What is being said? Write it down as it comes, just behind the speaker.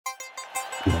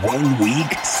1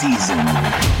 week season.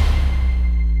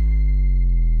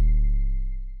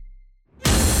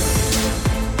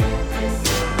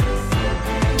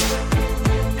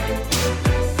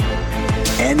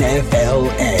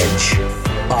 NFL Edge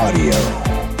Audio.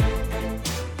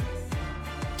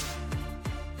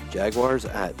 Jaguars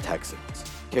at Texans.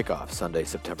 Kickoff Sunday,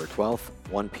 September 12th,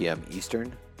 1 p.m.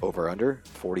 Eastern. Over-under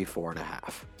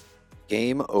 44.5.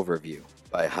 Game overview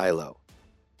by Hilo.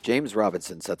 James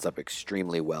Robinson sets up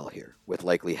extremely well here, with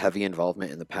likely heavy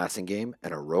involvement in the passing game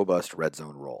and a robust red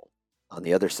zone role. On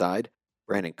the other side,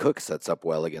 Brandon Cooks sets up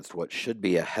well against what should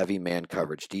be a heavy man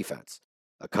coverage defense,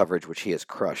 a coverage which he has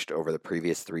crushed over the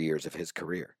previous 3 years of his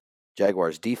career.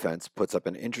 Jaguars defense puts up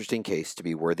an interesting case to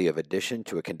be worthy of addition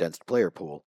to a condensed player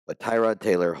pool, but Tyrod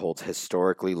Taylor holds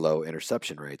historically low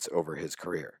interception rates over his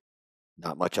career.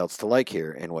 Not much else to like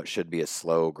here in what should be a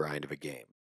slow grind of a game.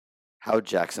 How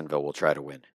Jacksonville will try to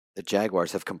win. The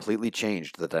Jaguars have completely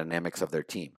changed the dynamics of their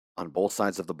team, on both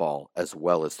sides of the ball as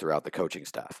well as throughout the coaching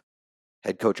staff.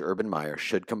 Head coach Urban Meyer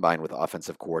should combine with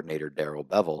offensive coordinator Darrell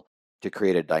Bevell to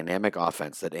create a dynamic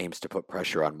offense that aims to put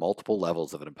pressure on multiple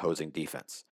levels of an opposing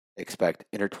defense. Expect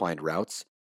intertwined routes,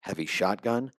 heavy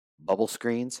shotgun, bubble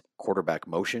screens, quarterback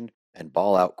motion, and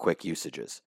ball-out quick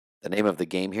usages. The name of the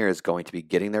game here is going to be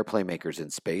getting their playmakers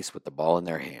in space with the ball in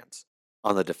their hands.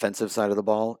 On the defensive side of the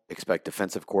ball, expect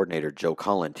defensive coordinator Joe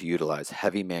Cullen to utilize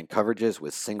heavy man coverages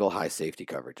with single high safety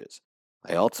coverages.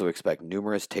 I also expect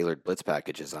numerous tailored blitz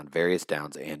packages on various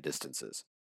downs and distances.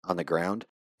 On the ground,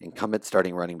 incumbent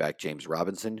starting running back James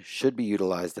Robinson should be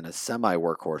utilized in a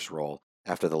semi-workhorse role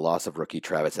after the loss of rookie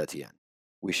Travis Etienne.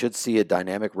 We should see a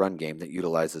dynamic run game that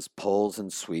utilizes pulls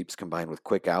and sweeps combined with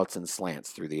quick outs and slants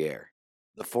through the air.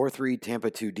 The 4-3 Tampa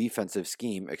 2 defensive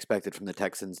scheme expected from the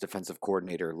Texans defensive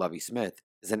coordinator Lovie Smith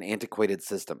is an antiquated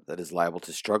system that is liable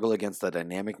to struggle against the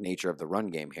dynamic nature of the run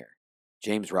game here.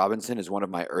 James Robinson is one of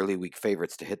my early week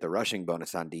favorites to hit the rushing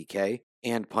bonus on DK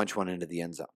and punch one into the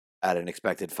end zone. Add an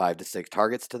expected 5 to 6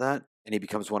 targets to that, and he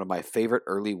becomes one of my favorite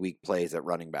early week plays at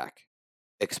running back.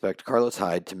 Expect Carlos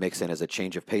Hyde to mix in as a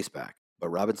change of pace back, but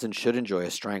Robinson should enjoy a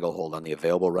stranglehold on the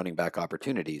available running back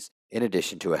opportunities in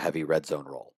addition to a heavy red zone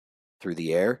role. Through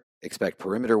the air, expect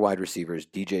perimeter wide receivers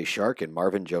DJ Shark and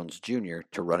Marvin Jones Jr.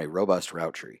 to run a robust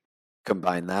route tree.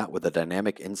 Combine that with a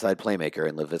dynamic inside playmaker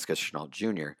in Laviska Shenault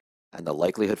Jr., and the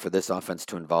likelihood for this offense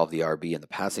to involve the RB in the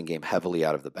passing game heavily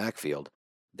out of the backfield,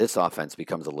 this offense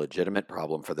becomes a legitimate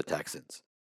problem for the Texans.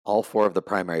 All 4 of the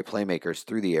primary playmakers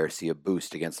through the air see a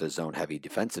boost against a zone-heavy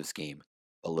defensive scheme,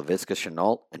 but Laviska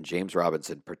Shenault and James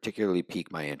Robinson particularly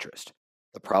pique my interest.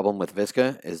 The problem with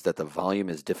Viska is that the volume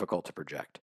is difficult to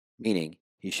project, meaning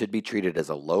he should be treated as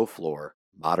a low-floor,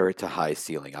 moderate to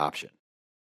high-ceiling option.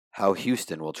 How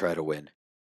Houston will try to win.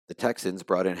 The Texans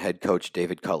brought in head coach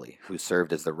David Culley, who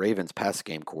served as the Ravens pass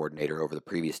game coordinator over the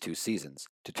previous 2 seasons,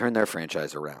 to turn their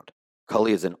franchise around.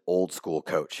 Culley is an old-school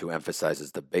coach who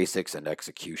emphasizes the basics and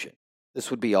execution. This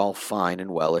would be all fine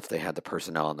and well if they had the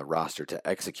personnel on the roster to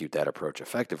execute that approach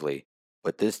effectively,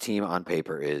 but this team on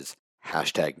paper is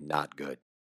 #not good.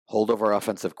 Holdover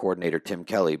offensive coordinator Tim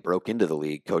Kelly broke into the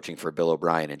league coaching for Bill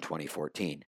O'Brien in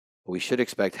 2014. We should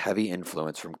expect heavy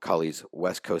influence from Culley's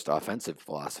West Coast offensive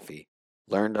philosophy,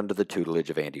 learned under the tutelage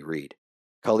of Andy Reid.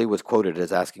 Culley was quoted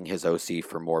as asking his OC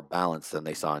for more balance than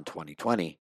they saw in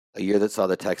 2020, a year that saw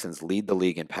the Texans lead the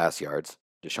league in pass yards.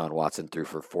 Deshaun Watson threw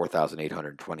for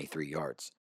 4,823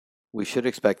 yards. We should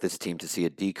expect this team to see a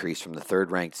decrease from the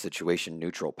third-ranked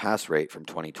situation-neutral pass rate from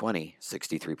 2020,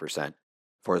 63%,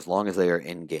 for as long as they are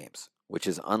in games, which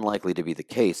is unlikely to be the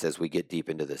case as we get deep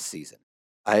into this season.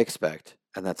 I expect,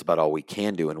 and that's about all we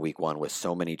can do in Week 1 with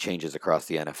so many changes across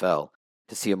the NFL,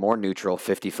 to see a more neutral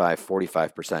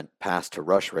 55-45%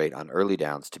 pass-to-rush rate on early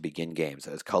downs to begin games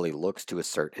as Culley looks to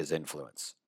assert his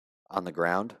influence. On the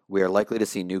ground, we are likely to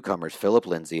see newcomers Philip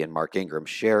Lindsay and Mark Ingram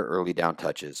share early down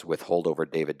touches with holdover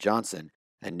David Johnson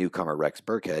and newcomer Rex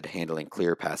Burkhead handling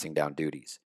clear passing down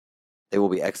duties. They will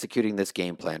be executing this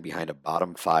game plan behind a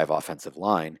bottom 5 offensive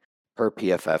line per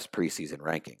PFF's preseason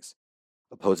rankings.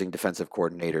 Opposing defensive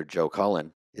coordinator Joe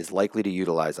Cullen is likely to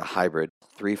utilize a hybrid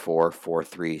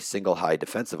 3-4-4-3 single high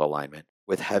defensive alignment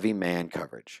with heavy man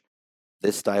coverage.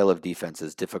 This style of defense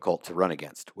is difficult to run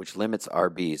against, which limits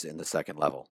RBs in the second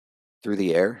level. Through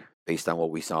the air, based on what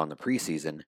we saw in the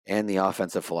preseason and the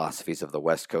offensive philosophies of the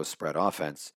West Coast spread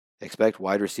offense, expect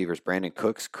wide receivers Brandon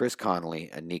Cooks, Chris Connolly,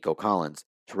 and Nico Collins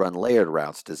to run layered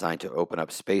routes designed to open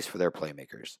up space for their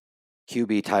playmakers.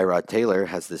 QB Tyrod Taylor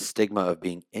has the stigma of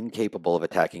being incapable of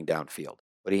attacking downfield,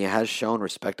 but he has shown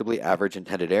respectably average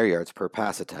intended air yards per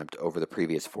pass attempt over the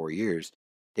previous 4 years,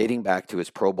 dating back to his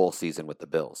Pro Bowl season with the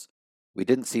Bills. We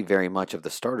didn't see very much of the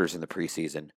starters in the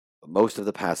preseason, but most of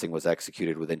the passing was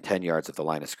executed within 10 yards of the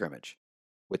line of scrimmage.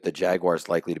 With the Jaguars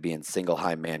likely to be in single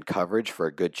high man coverage for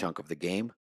a good chunk of the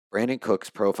game, Brandin Cooks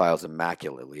profiles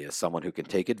immaculately as someone who can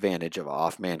take advantage of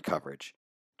off man coverage.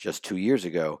 Just 2 years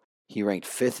ago, he ranked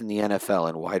 5th in the NFL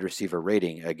in wide receiver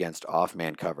rating against off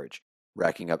man coverage,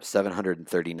 racking up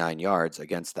 739 yards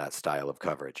against that style of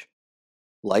coverage.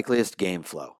 Likeliest game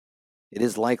flow. It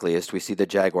is likeliest we see the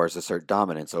Jaguars assert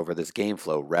dominance over this game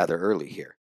flow rather early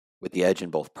here, with the edge in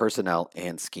both personnel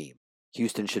and scheme.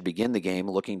 Houston should begin the game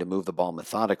looking to move the ball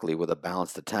methodically with a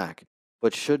balanced attack,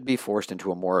 but should be forced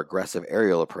into a more aggressive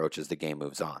aerial approach as the game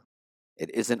moves on. It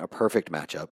isn't a perfect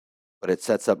matchup, but it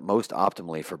sets up most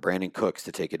optimally for Brandin Cooks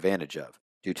to take advantage of,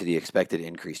 due to the expected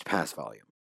increased pass volume.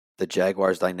 The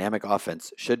Jaguars' dynamic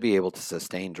offense should be able to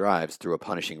sustain drives through a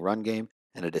punishing run game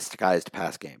and a disguised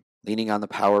pass game, leaning on the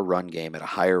power run game at a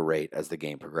higher rate as the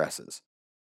game progresses.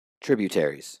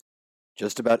 Tributaries.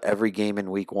 Just about every game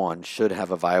in Week 1 should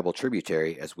have a viable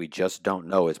tributary, as we just don't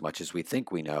know as much as we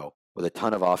think we know, with a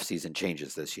ton of off-season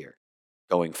changes this year.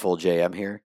 Going full JM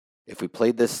here, if we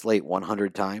played this slate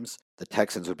 100 times, the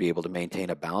Texans would be able to maintain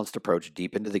a balanced approach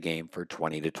deep into the game for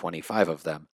 20 to 25 of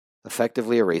them,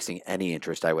 effectively erasing any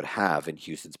interest I would have in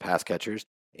Houston's pass catchers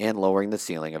and lowering the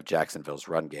ceiling of Jacksonville's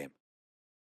run game.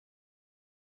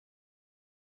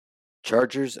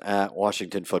 Chargers at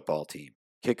Washington Football Team.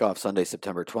 Kickoff Sunday,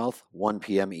 September 12th, 1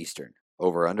 p.m. Eastern.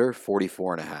 Over-under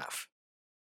 44.5.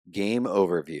 Game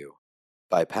Overview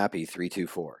by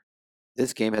Pappy324.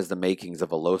 This game has the makings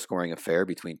of a low-scoring affair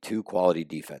between two quality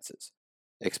defenses.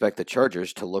 Expect the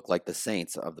Chargers to look like the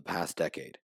Saints of the past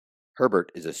decade.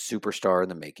 Herbert is a superstar in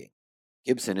the making.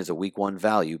 Gibson is a Week 1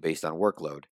 value based on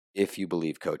workload, if you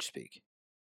believe coach speak.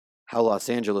 How Los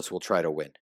Angeles will try to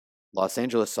win. Los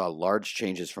Angeles saw large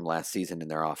changes from last season in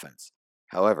their offense.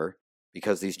 However,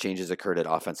 because these changes occurred at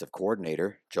offensive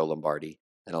coordinator, Joe Lombardi,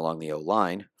 and along the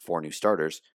O-line, 4 new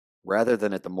starters, rather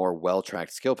than at the more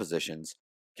well-tracked skill positions,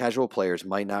 casual players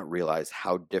might not realize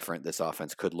how different this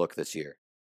offense could look this year.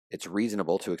 It's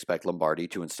reasonable to expect Lombardi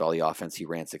to install the offense he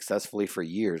ran successfully for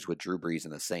years with Drew Brees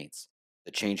and the Saints.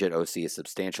 The change at OC is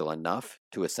substantial enough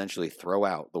to essentially throw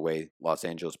out the way Los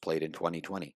Angeles played in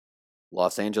 2020.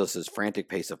 Los Angeles' frantic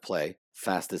pace of play,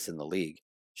 fastest in the league,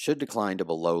 should decline to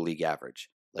below league average,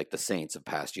 like the Saints of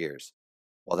past years.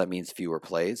 While that means fewer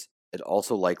plays, it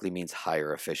also likely means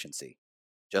higher efficiency.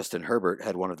 Justin Herbert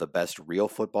had one of the best real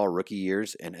football rookie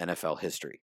years in NFL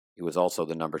history. He was also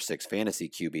the number 6 fantasy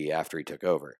QB after he took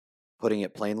over. Putting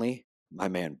it plainly, my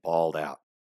man balled out.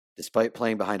 Despite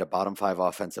playing behind a bottom 5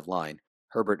 offensive line,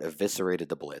 Herbert eviscerated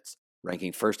the blitz,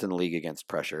 ranking first in the league against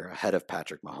pressure, ahead of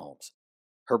Patrick Mahomes.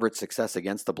 Herbert's success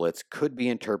against the blitz could be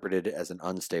interpreted as an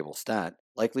unstable stat,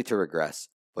 likely to regress,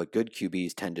 but good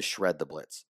QBs tend to shred the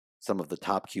blitz. Some of the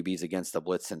top QBs against the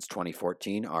blitz since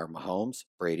 2014 are Mahomes,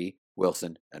 Brady,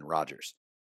 Wilson, and Rodgers.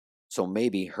 So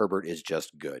maybe Herbert is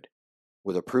just good.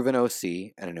 With a proven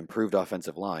OC and an improved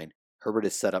offensive line, Herbert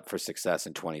is set up for success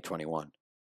in 2021.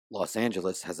 Los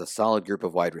Angeles has a solid group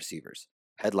of wide receivers,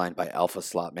 headlined by alpha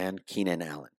slot man Keenan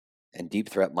Allen, and deep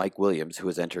threat Mike Williams, who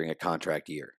is entering a contract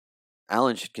year.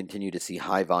 Allen should continue to see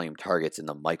high-volume targets in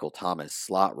the Michael Thomas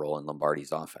slot role in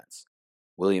Lombardi's offense.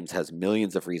 Williams has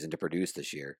millions of reason to produce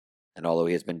this year, and although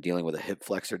he has been dealing with a hip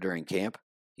flexor during camp,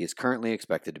 he is currently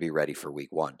expected to be ready for Week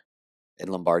 1. In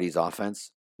Lombardi's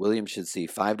offense, Williams should see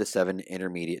 5 to 7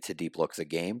 intermediate to deep looks a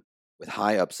game, with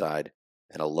high upside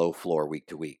and a low floor week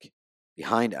to week.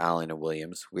 Behind Allen and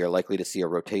Williams, we are likely to see a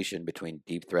rotation between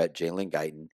deep threat Jalen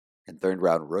Guyton and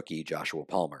third-round rookie Joshua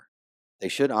Palmer. They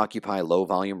should occupy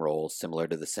low-volume roles similar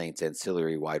to the Saints'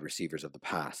 ancillary wide receivers of the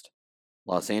past.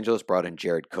 Los Angeles brought in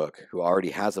Jared Cook, who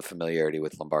already has a familiarity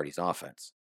with Lombardi's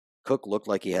offense. Cook looked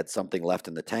like he had something left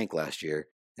in the tank last year,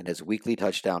 and has weekly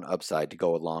touchdown upside to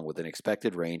go along with an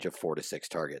expected range of 4 to 6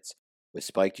 targets, with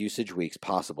spiked usage weeks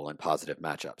possible in positive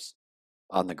matchups.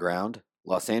 On the ground,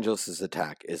 Los Angeles'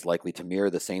 attack is likely to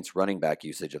mirror the Saints' running back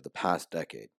usage of the past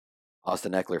decade.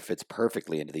 Austin Eckler fits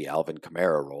perfectly into the Alvin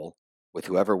Kamara role, with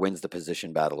whoever wins the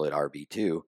position battle at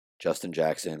RB2, Justin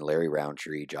Jackson, Larry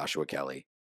Roundtree, Joshua Kelly,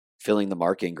 filling the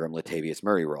Mark Ingram, Latavius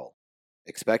Murray role.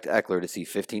 Expect Eckler to see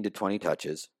 15 to 20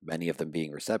 touches, many of them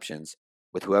being receptions,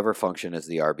 with whoever function as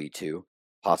the RB2,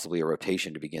 possibly a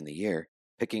rotation to begin the year,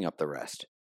 picking up the rest.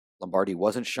 Lombardi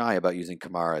wasn't shy about using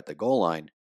Kamara at the goal line,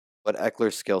 but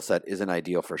Eckler's skill set isn't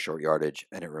ideal for short yardage,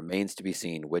 and it remains to be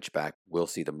seen which back will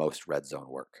see the most red zone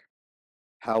work.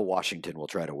 How Washington will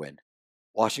try to win.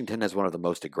 Washington has one of the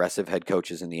most aggressive head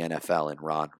coaches in the NFL in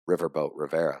Ron Riverboat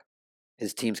Rivera.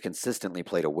 His teams consistently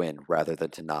play to win rather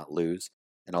than to not lose,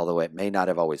 and although it may not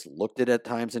have always looked it at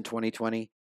times in 2020,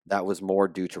 that was more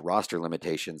due to roster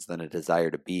limitations than a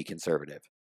desire to be conservative.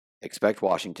 Expect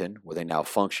Washington, with a now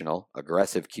functional,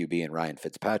 aggressive QB in Ryan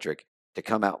Fitzpatrick, to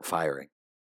come out firing.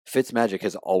 Fitzmagic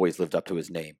has always lived up to his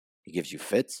name. He gives you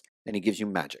fits, and he gives you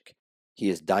magic. He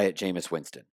is Diet Jameis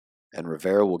Winston, and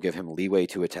Rivera will give him leeway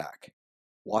to attack.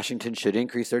 Washington should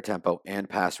increase their tempo and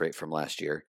pass rate from last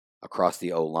year. Across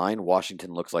the O-line,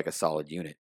 Washington looks like a solid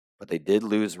unit, but they did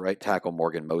lose right tackle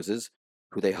Morgan Moses,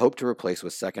 who they hope to replace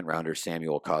with second-rounder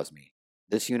Samuel Cosmi.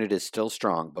 This unit is still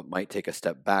strong, but might take a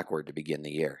step backward to begin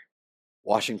the year.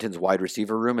 Washington's wide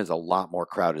receiver room is a lot more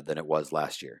crowded than it was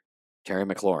last year. Terry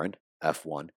McLaurin,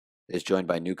 F1, is joined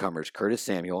by newcomers Curtis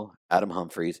Samuel, Adam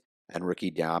Humphries, and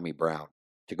rookie Dyami Brown,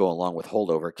 to go along with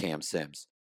holdover Cam Sims.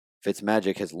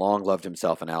 Fitzmagic has long loved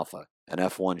himself an alpha, and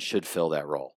F1 should fill that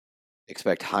role.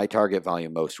 Expect high target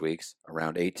volume most weeks,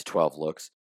 around 8 to 12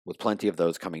 looks, with plenty of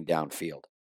those coming downfield.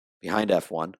 Behind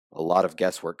F1, a lot of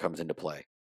guesswork comes into play.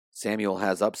 Samuel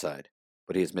has upside,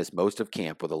 but he has missed most of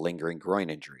camp with a lingering groin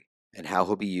injury, and how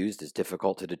he'll be used is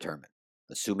difficult to determine.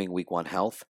 Assuming week 1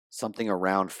 health, something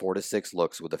around 4 to 6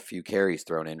 looks with a few carries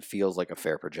thrown in feels like a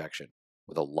fair projection,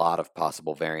 with a lot of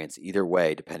possible variance either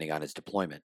way depending on his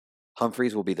deployment.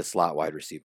 Humphries will be the slot wide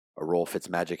receiver, a role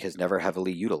Fitzmagic has never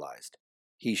heavily utilized.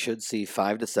 He should see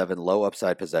 5 to 7 low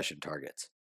upside possession targets.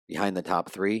 Behind the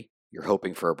top 3, you're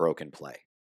hoping for a broken play.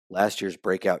 Last year's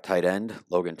breakout tight end,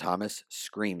 Logan Thomas,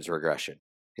 screams regression.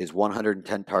 His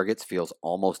 110 targets feels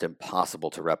almost impossible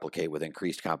to replicate with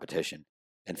increased competition,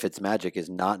 and Fitzmagic is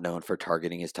not known for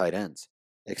targeting his tight ends.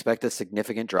 Expect a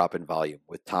significant drop in volume,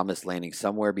 with Thomas landing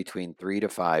somewhere between 3 to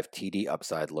 5 TD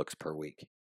upside looks per week.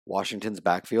 Washington's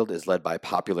backfield is led by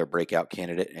popular breakout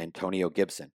candidate Antonio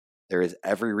Gibson. There is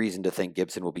every reason to think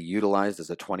Gibson will be utilized as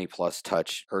a 20-plus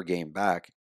touch per game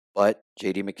back, but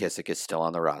J.D. McKissic is still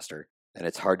on the roster, and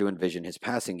it's hard to envision his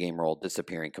passing game role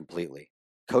disappearing completely.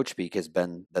 Coach speak has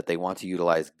been that they want to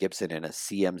utilize Gibson in a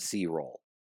CMC role.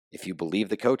 If you believe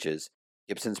the coaches,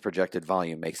 Gibson's projected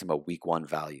volume makes him a week 1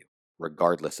 value,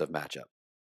 regardless of matchup.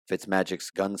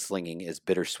 Fitzmagic's gunslinging is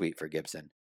bittersweet for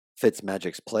Gibson.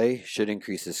 Fitzmagic's play should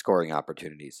increase his scoring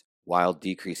opportunities, while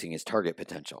decreasing his target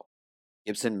potential.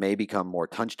 Gibson may become more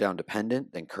touchdown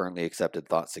dependent than currently accepted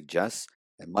thought suggests,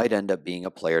 and might end up being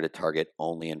a player to target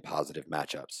only in positive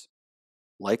matchups.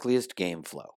 Likeliest game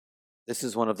flow. This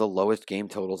is one of the lowest game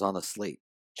totals on the slate,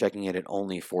 checking it at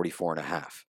only 44.5.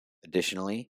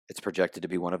 Additionally, it's projected to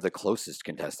be one of the closest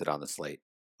contested on the slate,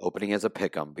 opening as a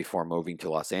pick'em before moving to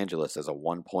Los Angeles as a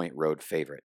 1-point road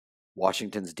favorite.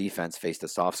 Washington's defense faced a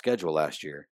soft schedule last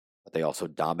year, but they also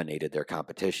dominated their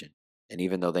competition, and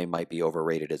even though they might be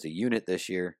overrated as a unit this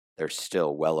year, they're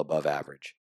still well above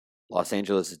average. Los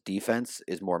Angeles' defense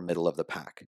is more middle of the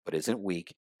pack, but isn't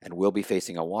weak, and will be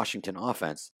facing a Washington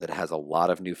offense that has a lot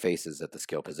of new faces at the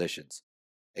skill positions.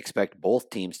 Expect both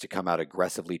teams to come out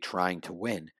aggressively trying to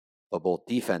win, but both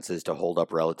defenses to hold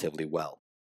up relatively well.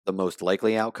 The most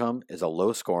likely outcome is a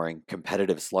low-scoring,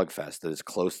 competitive slugfest that is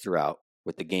close throughout,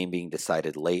 with the game being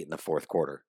decided late in the fourth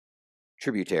quarter.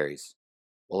 Tributaries.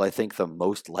 While I think the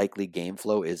most likely game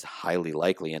flow is highly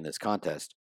likely in this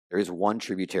contest, there is one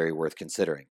tributary worth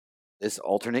considering. This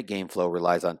alternate game flow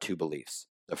relies on 2 beliefs.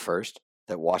 The first,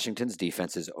 that Washington's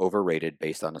defense is overrated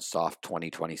based on a soft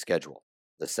 2020 schedule.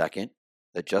 The second,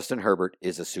 that Justin Herbert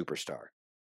is a superstar.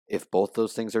 If both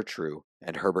those things are true,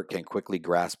 and Herbert can quickly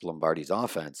grasp Lombardi's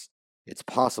offense, it's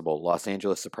possible Los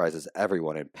Angeles surprises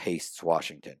everyone and pastes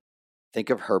Washington. Think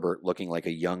of Herbert looking like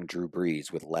a young Drew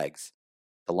Brees with legs.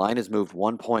 The line has moved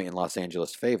 1 point in Los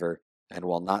Angeles' favor, and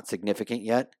while not significant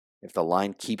yet, if the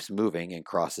line keeps moving and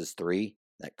crosses 3,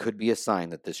 that could be a sign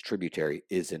that this tributary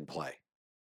is in play.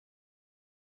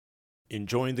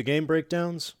 Enjoying the game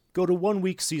breakdowns? Go to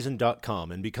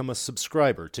oneweekseason.com and become a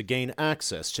subscriber to gain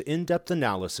access to in-depth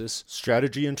analysis,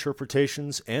 strategy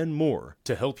interpretations, and more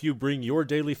to help you bring your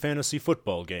daily fantasy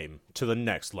football game to the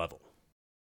next level.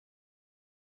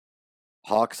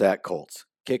 Hawks at Colts.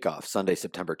 Kickoff Sunday,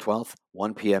 September 12th,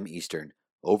 1 p.m. Eastern.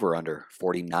 Over-under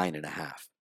 49.5.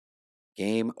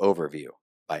 Game overview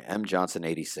by M. Johnson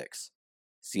 86.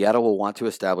 Seattle will want to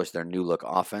establish their new look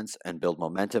offense and build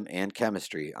momentum and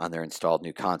chemistry on their installed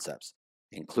new concepts,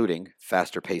 including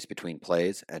faster pace between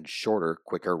plays and shorter,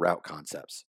 quicker route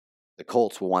concepts. The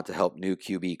Colts will want to help new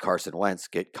QB Carson Wentz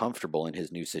get comfortable in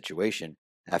his new situation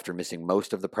after missing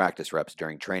most of the practice reps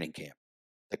during training camp.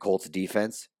 The Colts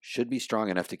defense should be strong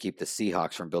enough to keep the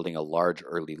Seahawks from building a large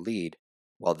early lead,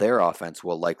 while their offense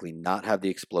will likely not have the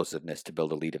explosiveness to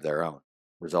build a lead of their own,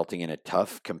 resulting in a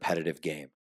tough, competitive game.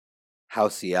 How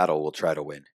Seattle will try to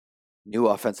win. New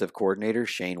offensive coordinator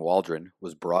Shane Waldron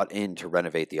was brought in to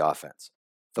renovate the offense.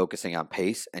 focusing on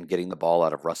pace and getting the ball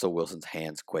out of Russell Wilson's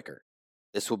hands quicker.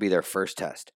 This will be their first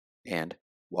test, and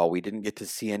while we didn't get to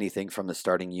see anything from the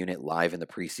starting unit live in the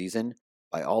preseason,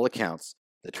 by all accounts,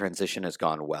 the transition has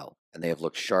gone well, and they have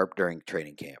looked sharp during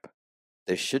training camp.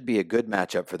 This should be a good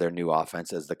matchup for their new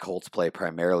offense as the Colts play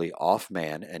primarily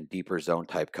off-man and deeper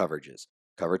zone-type coverages,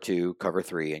 cover 2, cover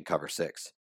 3, and cover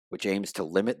 6, which aims to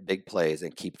limit big plays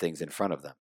and keep things in front of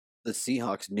them. The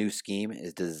Seahawks' new scheme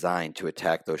is designed to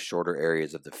attack those shorter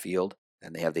areas of the field,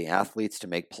 and they have the athletes to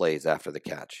make plays after the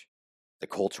catch. The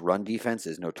Colts' run defense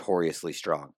is notoriously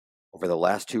strong. Over the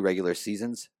last 2 regular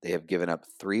seasons, they have given up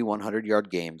 3 100-yard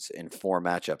games in 4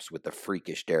 matchups with the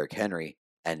freakish Derrick Henry,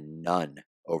 and none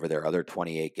over their other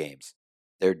 28 games.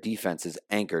 Their defense is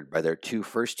anchored by their 2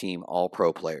 first-team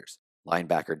All-Pro players,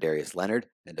 linebacker Darius Leonard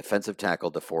and defensive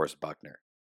tackle DeForest Buckner,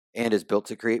 and is built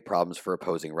to create problems for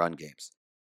opposing run games.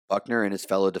 Buckner and his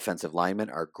fellow defensive linemen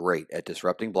are great at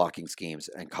disrupting blocking schemes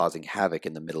and causing havoc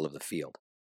in the middle of the field.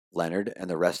 Leonard and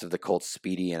the rest of the Colts'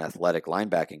 speedy and athletic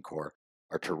linebacking core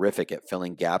are terrific at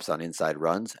filling gaps on inside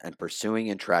runs and pursuing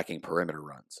and tracking perimeter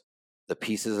runs. The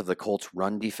pieces of the Colts'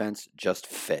 run defense just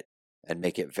fit and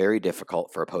make it very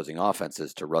difficult for opposing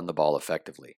offenses to run the ball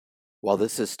effectively. While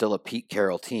this is still a Pete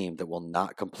Carroll team that will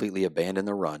not completely abandon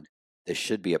the run, this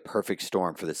should be a perfect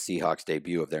storm for the Seahawks'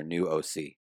 debut of their new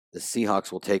OC. The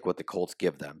Seahawks will take what the Colts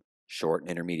give them, short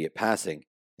and intermediate passing,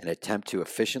 and attempt to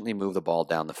efficiently move the ball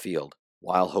down the field,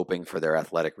 while hoping for their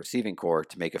athletic receiving core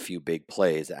to make a few big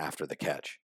plays after the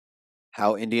catch.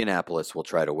 How Indianapolis will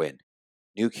try to win.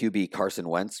 New QB Carson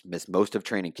Wentz missed most of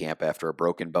training camp after a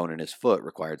broken bone in his foot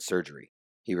required surgery.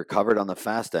 He recovered on the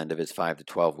fast end of his 5 to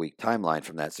 12 week timeline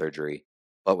from that surgery,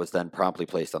 but was then promptly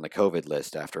placed on the COVID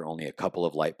list after only a couple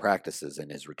of light practices in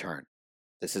his return.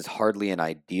 This is hardly an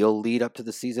ideal lead up to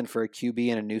the season for a QB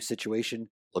in a new situation,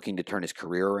 looking to turn his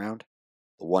career around.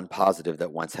 The one positive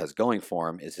that Wentz has going for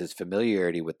him is his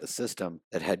familiarity with the system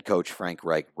that head coach Frank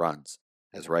Reich runs,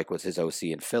 as Reich was his OC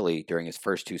in Philly during his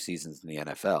first 2 seasons in the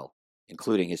NFL,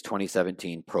 including his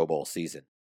 2017 Pro Bowl season.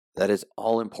 That is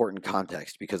all important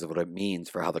context because of what it means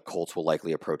for how the Colts will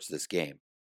likely approach this game.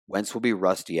 Wentz will be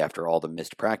rusty after all the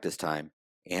missed practice time,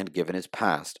 and given his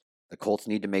past, the Colts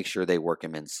need to make sure they work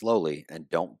him in slowly and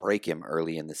don't break him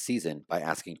early in the season by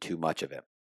asking too much of him.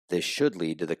 This should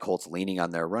lead to the Colts leaning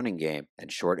on their running game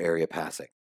and short area passing.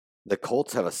 The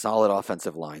Colts have a solid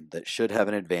offensive line that should have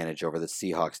an advantage over the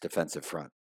Seahawks' defensive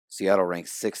front. Seattle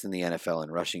ranks 6th in the NFL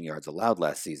in rushing yards allowed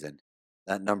last season.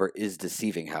 That number is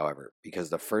deceiving, however, because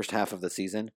the first half of the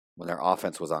season, when their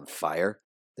offense was on fire,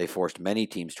 they forced many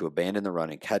teams to abandon the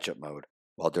run in catch-up mode,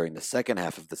 while during the second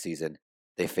half of the season,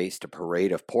 they faced a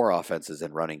parade of poor offenses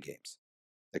and running games.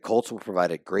 The Colts will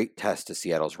provide a great test to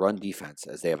Seattle's run defense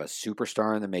as they have a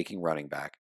superstar-in-the-making running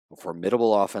back, a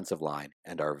formidable offensive line,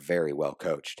 and are very well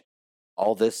coached.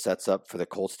 All this sets up for the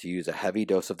Colts to use a heavy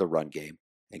dose of the run game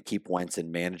and keep Wentz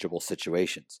in manageable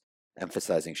situations,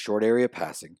 emphasizing short area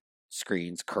passing,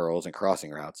 screens, curls, and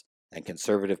crossing routes, and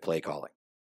conservative play calling.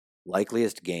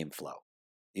 Likeliest game flow.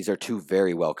 These are 2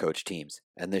 very well-coached teams,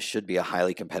 and this should be a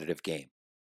highly competitive game.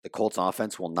 The Colts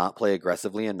offense will not play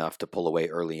aggressively enough to pull away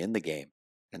early in the game,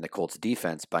 and the Colts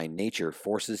defense by nature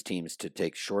forces teams to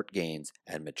take short gains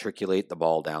and matriculate the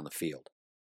ball down the field.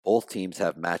 Both teams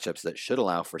have matchups that should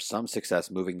allow for some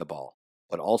success moving the ball,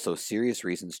 but also serious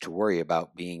reasons to worry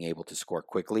about being able to score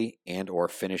quickly and or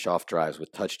finish off drives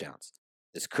with touchdowns.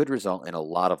 This could result in a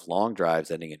lot of long drives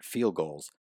ending in field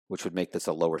goals, which would make this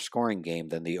a lower scoring game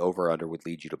than the over-under would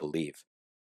lead you to believe.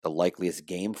 The likeliest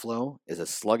game flow is a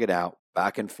slug-it-out,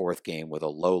 back-and-forth game with a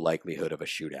low likelihood of a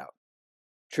shootout.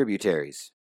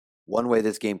 Tributaries. One way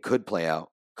this game could play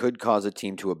out could cause a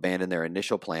team to abandon their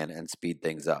initial plan and speed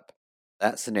things up.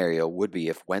 That scenario would be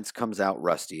if Wentz comes out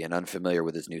rusty and unfamiliar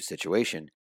with his new situation,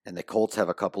 and the Colts have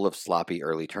a couple of sloppy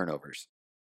early turnovers.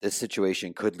 This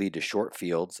situation could lead to short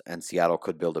fields, and Seattle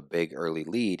could build a big early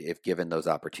lead if given those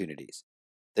opportunities.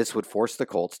 This would force the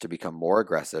Colts to become more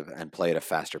aggressive and play at a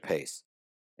faster pace.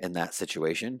 In that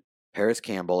situation, Paris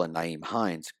Campbell and Nyheim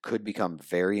Hines could become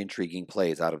very intriguing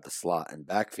plays out of the slot and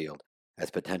backfield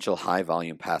as potential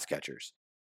high-volume pass catchers.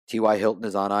 T.Y. Hilton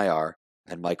is on IR,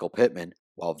 and Michael Pittman,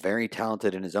 while very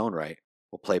talented in his own right,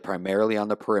 will play primarily on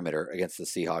the perimeter against the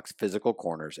Seahawks' physical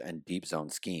corners and deep zone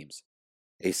schemes.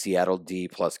 A Seattle D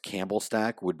plus Campbell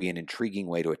stack would be an intriguing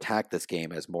way to attack this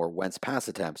game, as more Wentz pass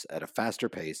attempts at a faster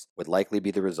pace would likely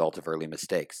be the result of early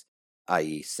mistakes,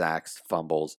 i.e. sacks,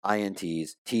 fumbles,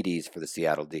 INTs, TDs for the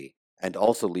Seattle D, and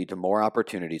also lead to more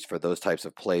opportunities for those types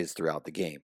of plays throughout the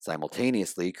game,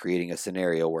 simultaneously creating a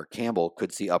scenario where Campbell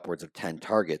could see upwards of 10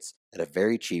 targets at a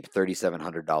very cheap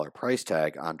 $3,700 price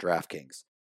tag on DraftKings.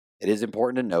 It is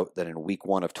important to note that in Week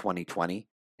 1 of 2020,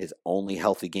 his only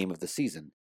healthy game of the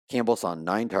season, Campbell saw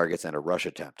 9 targets and a rush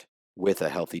attempt, with a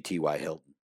healthy T.Y.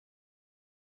 Hilton.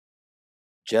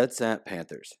 Jets at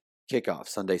Panthers. Kickoff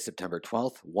Sunday, September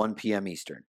 12th, 1 p.m.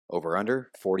 Eastern.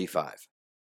 Over-under 45.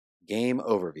 Game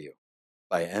overview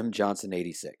by M. Johnson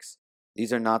 86.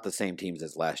 These are not the same teams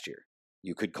as last year.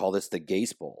 You could call this the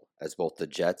Gase Bowl, as both the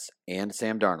Jets and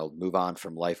Sam Darnold move on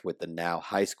from life with the now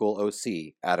high school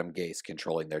OC, Adam Gase,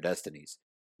 controlling their destinies.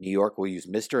 New York will use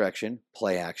misdirection,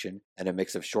 play action, and a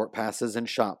mix of short passes and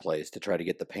shot plays to try to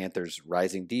get the Panthers'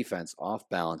 rising defense off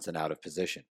balance and out of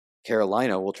position.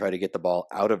 Carolina will try to get the ball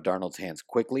out of Darnold's hands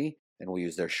quickly and will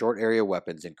use their short area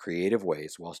weapons in creative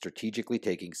ways while strategically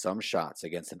taking some shots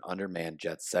against an undermanned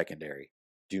Jets secondary.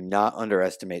 Do not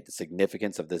underestimate the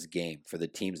significance of this game for the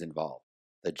teams involved.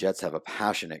 The Jets have a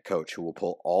passionate coach who will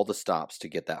pull all the stops to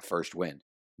get that first win.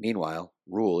 Meanwhile,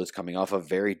 Rule is coming off a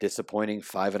very disappointing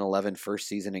 5-11 first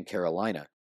season in Carolina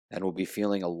and will be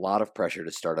feeling a lot of pressure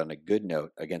to start on a good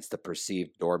note against the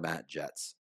perceived doormat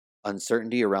Jets.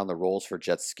 Uncertainty around the roles for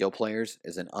Jets skill players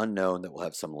is an unknown that will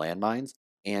have some landmines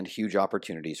and huge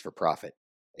opportunities for profit.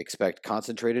 Expect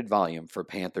concentrated volume for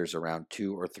Panthers around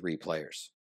 2 or 3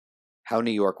 players. How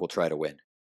New York will try to win.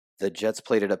 The Jets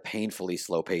played at a painfully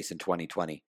slow pace in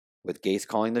 2020, with Gase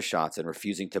calling the shots and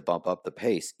refusing to bump up the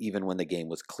pace even when the game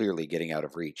was clearly getting out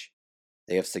of reach.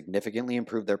 They have significantly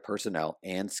improved their personnel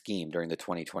and scheme during the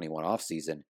 2021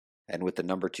 offseason, and with the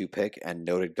number 2 pick and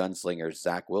noted gunslinger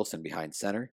Zach Wilson behind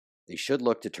center, they should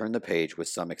look to turn the page with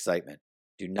some excitement.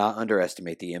 Do not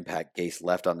underestimate the impact Gase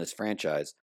left on this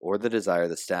franchise or the desire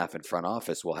the staff and front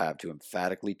office will have to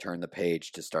emphatically turn the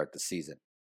page to start the season.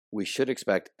 We should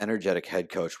expect energetic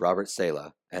head coach Robert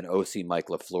Saleh and OC Mike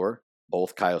LaFleur,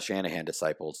 both Kyle Shanahan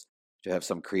disciples, to have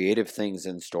some creative things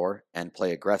in store and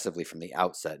play aggressively from the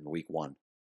outset in Week 1.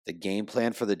 The game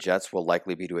plan for the Jets will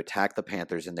likely be to attack the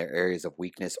Panthers in their areas of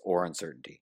weakness or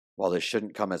uncertainty. While this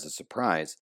shouldn't come as a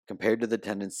surprise, compared to the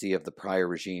tendency of the prior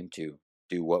regime to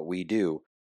do what we do,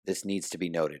 this needs to be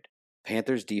noted.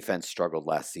 Panthers defense struggled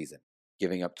last season,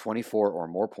 giving up 24 or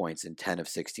more points in 10 of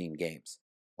 16 games.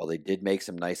 While they did make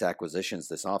some nice acquisitions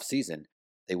this offseason,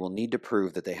 they will need to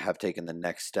prove that they have taken the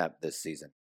next step this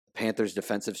season. The Panthers'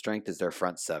 defensive strength is their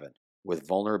front 7, with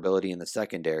vulnerability in the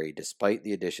secondary despite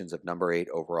the additions of number 8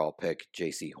 overall pick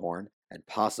J.C. Horn and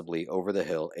possibly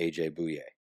over-the-hill A.J. Bouye.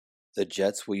 The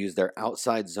Jets will use their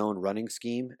outside zone running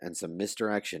scheme and some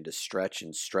misdirection to stretch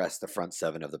and stress the front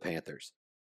 7 of the Panthers.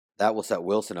 That will set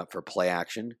Wilson up for play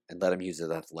action and let him use his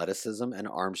athleticism and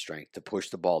arm strength to push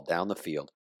the ball down the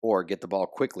field or get the ball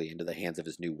quickly into the hands of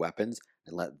his new weapons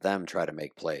and let them try to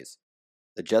make plays.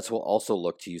 The Jets will also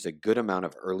look to use a good amount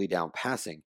of early down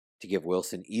passing to give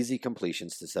Wilson easy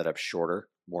completions to set up shorter,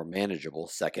 more manageable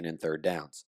second and third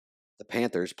downs. The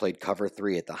Panthers played cover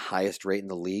 3 at the highest rate in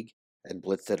the league and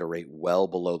blitzed at a rate well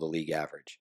below the league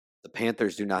average. The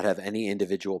Panthers do not have any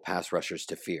individual pass rushers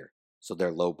to fear, so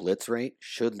their low blitz rate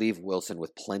should leave Wilson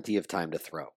with plenty of time to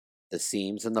throw. The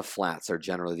seams and the flats are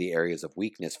generally the areas of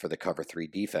weakness for the cover 3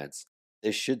 defense.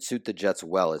 This should suit the Jets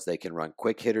well as they can run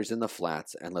quick hitters in the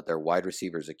flats and let their wide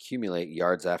receivers accumulate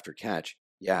yards after catch,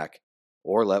 yak,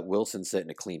 or let Wilson sit in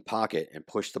a clean pocket and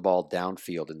push the ball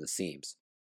downfield in the seams.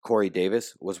 Corey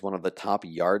Davis was one of the top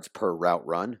yards per route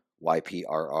run,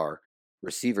 YPRR,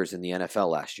 receivers in the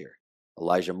NFL last year.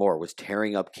 Elijah Moore was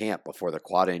tearing up camp before the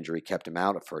quad injury kept him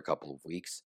out for a couple of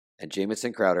weeks, and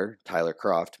Jamison Crowder, Tyler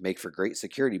Kroft make for great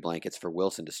security blankets for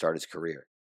Wilson to start his career.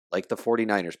 Like the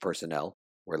 49ers personnel,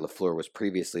 where LaFleur was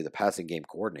previously the passing game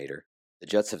coordinator, the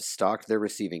Jets have stocked their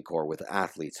receiving corps with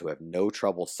athletes who have no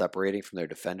trouble separating from their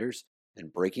defenders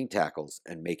and breaking tackles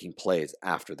and making plays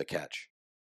after the catch.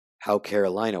 How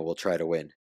Carolina will try to win.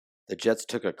 The Jets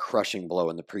took a crushing blow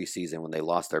in the preseason when they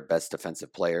lost their best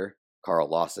defensive player, Carl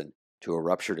Lawson, to a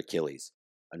ruptured Achilles.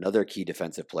 Another key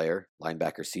defensive player,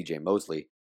 linebacker C.J. Mosley,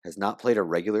 has not played a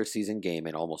regular season game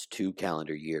in almost 2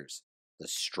 calendar years. The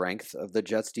strength of the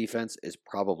Jets' defense is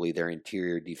probably their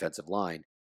interior defensive line,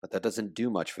 but that doesn't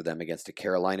do much for them against a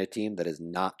Carolina team that is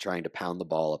not trying to pound the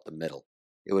ball up the middle.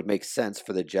 It would make sense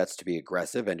for the Jets to be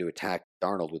aggressive and to attack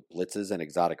Darnold with blitzes and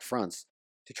exotic fronts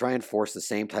to try and force the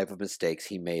same type of mistakes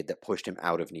he made that pushed him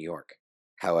out of New York.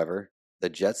 However, the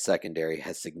Jets' secondary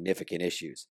has significant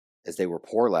issues, as they were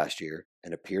poor last year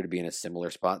and appear to be in a similar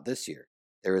spot this year.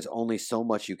 There is only so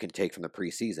much you can take from the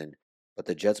preseason, but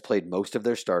the Jets played most of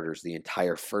their starters the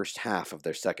entire first half of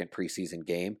their second preseason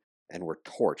game and were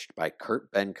torched by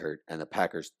Kurt Benkert and the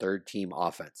Packers' third-team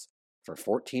offense for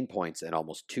 14 points and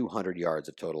almost 200 yards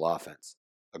of total offense.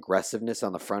 Aggressiveness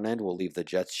on the front end will leave the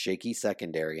Jets' shaky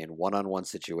secondary in one-on-one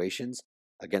situations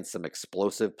against some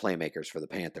explosive playmakers for the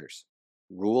Panthers.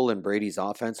 Rule and Brady's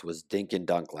offense was dink and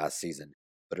dunk last season,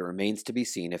 but it remains to be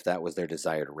seen if that was their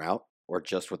desired route or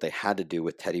just what they had to do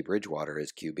with Teddy Bridgewater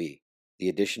as QB. The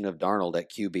addition of Darnold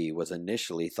at QB was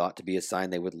initially thought to be a sign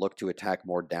they would look to attack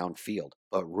more downfield,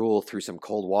 but Rule threw some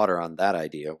cold water on that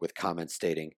idea with comments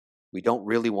stating, "We don't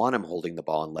really want him holding the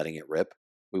ball and letting it rip.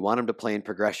 We want him to play in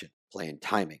progression, play in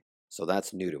timing, so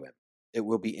that's new to him." It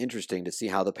will be interesting to see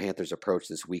how the Panthers approach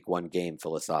this Week 1 game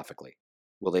philosophically.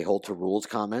 Will they hold to Rule's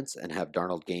comments and have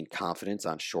Darnold gain confidence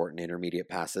on short and intermediate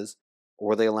passes, or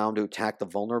will they allow him to attack the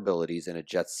vulnerabilities in a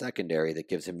Jets secondary that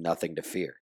gives him nothing to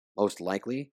fear? Most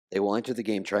likely, they will enter the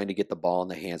game trying to get the ball in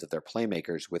the hands of their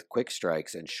playmakers with quick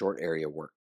strikes and short area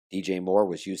work. DJ Moore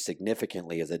was used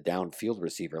significantly as a downfield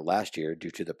receiver last year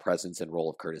due to the presence and role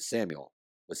of Curtis Samuel.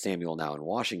 With Samuel now in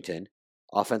Washington,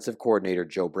 offensive coordinator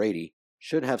Joe Brady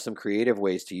should have some creative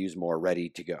ways to use Moore ready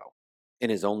to go.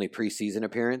 In his only preseason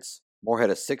appearance, Moore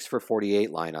had a 6 for 48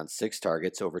 line on 6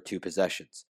 targets over 2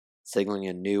 possessions, signaling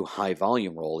a new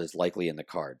high-volume role is likely in the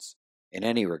cards. In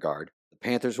any regard, the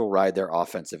Panthers will ride their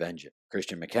offensive engine,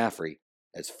 Christian McCaffrey,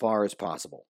 as far as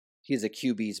possible. He is a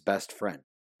QB's best friend,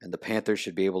 and the Panthers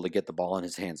should be able to get the ball in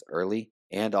his hands early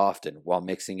and often while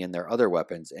mixing in their other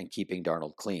weapons and keeping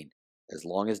Darnold clean. As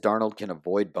long as Darnold can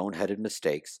avoid boneheaded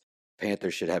mistakes,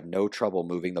 Panthers should have no trouble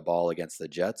moving the ball against the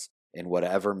Jets in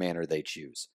whatever manner they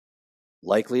choose.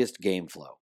 Likeliest game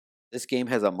flow. This game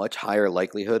has a much higher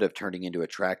likelihood of turning into a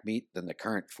track meet than the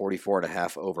current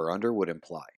 44.5 over-under would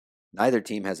imply. Neither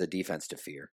team has a defense to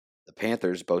fear. The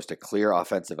Panthers boast a clear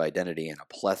offensive identity and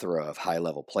a plethora of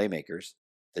high-level playmakers.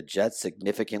 The Jets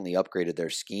significantly upgraded their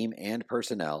scheme and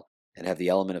personnel and have the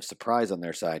element of surprise on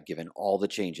their side given all the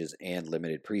changes and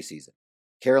limited preseason.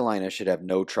 Carolina should have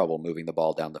no trouble moving the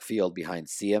ball down the field behind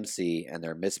CMC and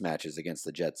their mismatches against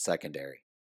the Jets secondary.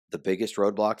 The biggest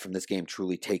roadblock from this game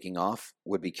truly taking off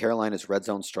would be Carolina's red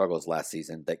zone struggles last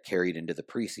season that carried into the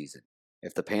preseason.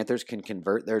 If the Panthers can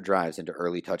convert their drives into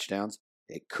early touchdowns,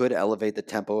 it could elevate the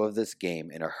tempo of this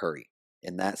game in a hurry.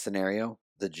 In that scenario,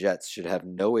 the Jets should have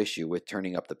no issue with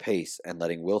turning up the pace and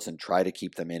letting Wilson try to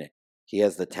keep them in it. He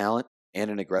has the talent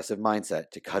and an aggressive mindset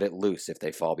to cut it loose if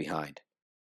they fall behind.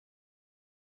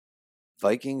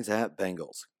 Vikings at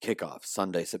Bengals. Kickoff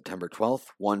Sunday, September 12th,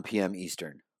 1 p.m.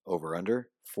 Eastern. Over-under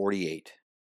 48.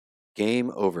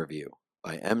 Game overview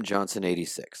by M. Johnson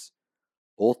 86.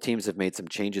 Both teams have made some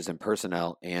changes in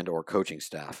personnel and or coaching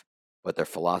staff, but their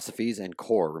philosophies and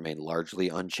core remain largely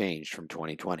unchanged from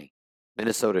 2020.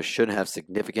 Minnesota should have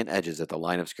significant edges at the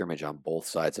line of scrimmage on both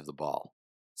sides of the ball.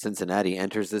 Cincinnati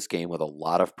enters this game with a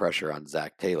lot of pressure on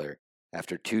Zach Taylor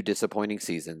after 2 disappointing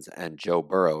seasons and Joe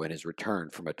Burrow in his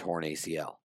return from a torn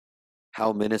ACL.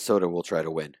 How Minnesota will try to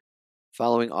win.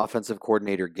 Following offensive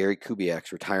coordinator Gary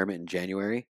Kubiak's retirement in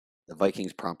January, the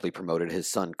Vikings promptly promoted his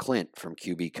son Clint from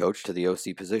QB coach to the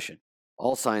OC position.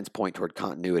 All signs point toward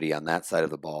continuity on that side of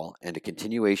the ball and a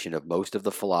continuation of most of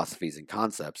the philosophies and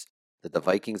concepts that the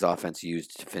Vikings offense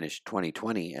used to finish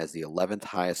 2020 as the 11th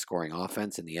highest scoring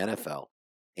offense in the NFL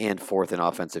and 4th in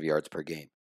offensive yards per game.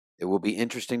 It will be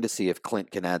interesting to see if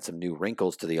Clint can add some new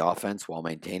wrinkles to the offense while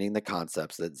maintaining the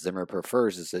concepts that Zimmer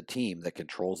prefers as a team that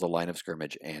controls the line of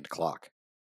scrimmage and clock.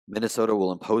 Minnesota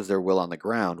will impose their will on the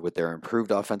ground with their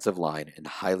improved offensive line and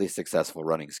highly successful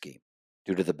running scheme.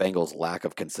 Due to the Bengals' lack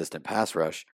of consistent pass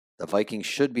rush, the Vikings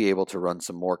should be able to run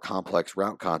some more complex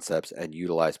route concepts and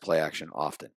utilize play action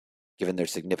often. Given their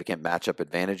significant matchup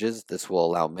advantages, this will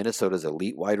allow Minnesota's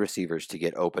elite wide receivers to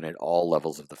get open at all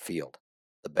levels of the field.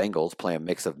 The Bengals play a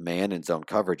mix of man and zone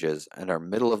coverages and are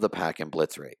middle of the pack in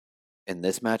blitz rate. In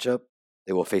this matchup,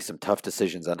 they will face some tough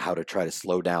decisions on how to try to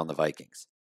slow down the Vikings.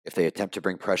 If they attempt to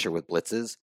bring pressure with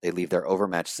blitzes, they leave their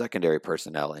overmatched secondary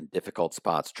personnel in difficult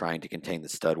spots trying to contain the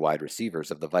stud wide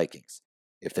receivers of the Vikings.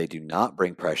 If they do not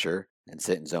bring pressure and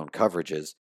sit in zone coverages,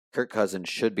 Kirk Cousins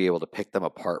should be able to pick them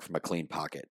apart from a clean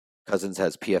pocket. Cousins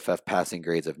has PFF passing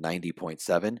grades of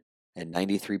 90.7 and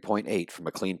 93.8 from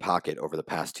a clean pocket over the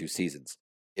past 2 seasons.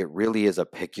 It really is a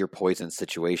pick-your-poison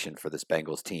situation for this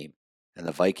Bengals team, and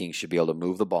the Vikings should be able to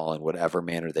move the ball in whatever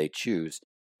manner they choose,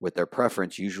 with their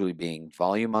preference usually being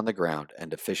volume on the ground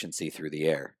and efficiency through the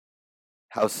air.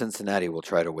 How Cincinnati will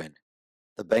try to win.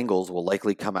 The Bengals will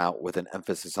likely come out with an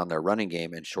emphasis on their running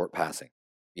game and short passing.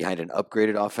 Behind an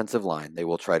upgraded offensive line, they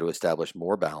will try to establish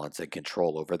more balance and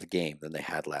control over the game than they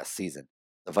had last season.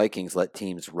 The Vikings let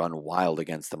teams run wild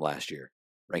against them last year,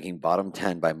 ranking bottom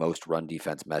 10 by most run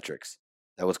defense metrics.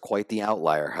 That was quite the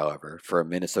outlier, however, for a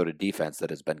Minnesota defense that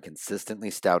has been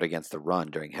consistently stout against the run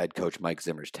during head coach Mike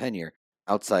Zimmer's tenure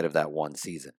outside of that one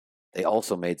season. They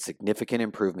also made significant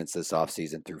improvements this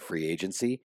offseason through free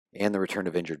agency and the return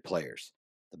of injured players.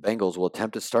 The Bengals will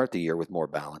attempt to start the year with more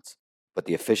balance, but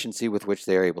the efficiency with which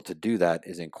they are able to do that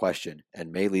is in question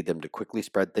and may lead them to quickly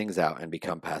spread things out and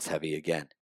become pass-heavy again.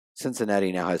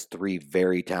 Cincinnati now has 3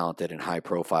 very talented and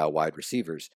high-profile wide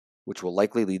receivers, which will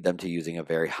likely lead them to using a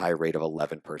very high rate of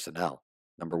 11 personnel,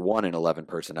 number 1 in 11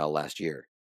 personnel last year.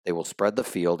 They will spread the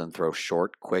field and throw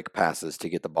short, quick passes to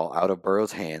get the ball out of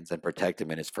Burrow's hands and protect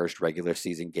him in his first regular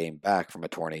season game back from a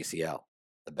torn ACL.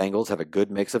 The Bengals have a good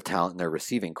mix of talent in their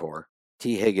receiving core.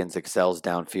 T. Higgins excels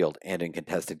downfield and in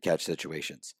contested catch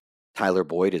situations. Tyler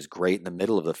Boyd is great in the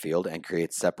middle of the field and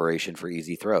creates separation for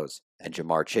easy throws, and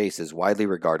Jamar Chase is widely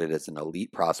regarded as an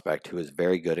elite prospect who is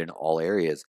very good in all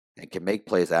areas and can make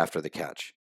plays after the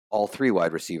catch. All 3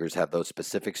 wide receivers have those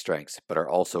specific strengths, but are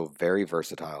also very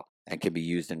versatile and can be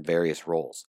used in various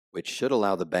roles, which should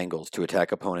allow the Bengals to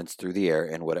attack opponents through the air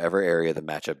in whatever area the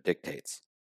matchup dictates.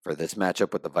 For this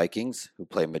matchup with the Vikings, who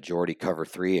play majority cover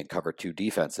 3 and cover 2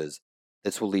 defenses,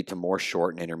 this will lead to more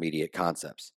short and intermediate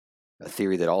concepts, a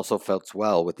theory that also fits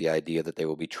well with the idea that they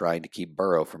will be trying to keep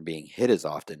Burrow from being hit as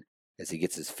often as he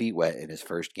gets his feet wet in his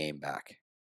first game back.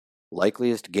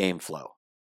 Likeliest game flow.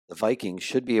 The Vikings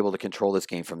should be able to control this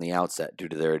game from the outset due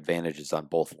to their advantages on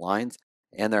both lines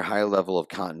and their high level of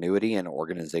continuity and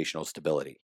organizational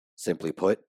stability. Simply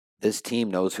put, this team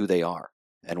knows who they are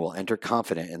and will enter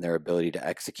confident in their ability to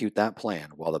execute that plan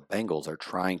while the Bengals are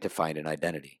trying to find an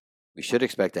identity. We should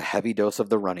expect a heavy dose of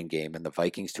the running game and the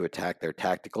Vikings to attack their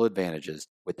tactical advantages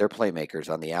with their playmakers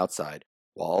on the outside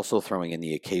while also throwing in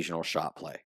the occasional shot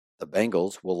play. The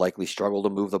Bengals will likely struggle to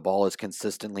move the ball as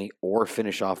consistently or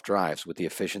finish off drives with the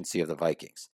efficiency of the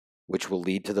Vikings, which will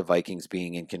lead to the Vikings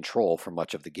being in control for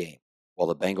much of the game. While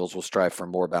the Bengals will strive for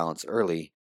more balance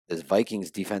early, this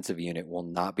Vikings defensive unit will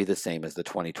not be the same as the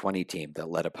 2020 team that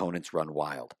let opponents run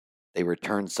wild. They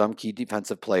returned some key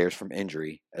defensive players from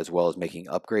injury, as well as making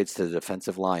upgrades to the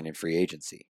defensive line in free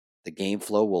agency. The game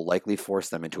flow will likely force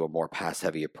them into a more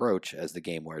pass-heavy approach as the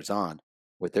game wears on,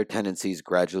 with their tendencies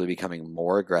gradually becoming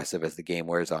more aggressive as the game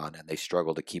wears on and they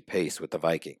struggle to keep pace with the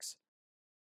Vikings.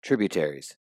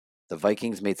 Tributaries. The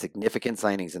Vikings made significant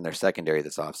signings in their secondary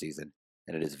this offseason,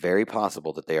 and it is very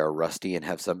possible that they are rusty and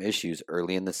have some issues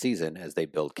early in the season as they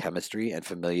build chemistry and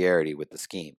familiarity with the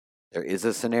scheme. There is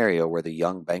a scenario where the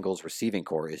young Bengals receiving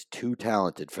core is too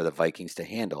talented for the Vikings to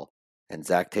handle, and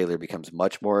Zach Taylor becomes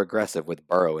much more aggressive with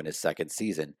Burrow in his second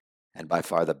season, and by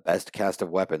far the best cast of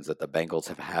weapons that the Bengals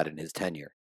have had in his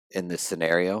tenure. In this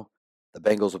scenario, the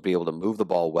Bengals will be able to move the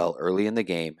ball well early in the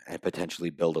game and potentially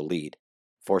build a lead,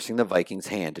 forcing the Vikings'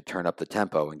 hand to turn up the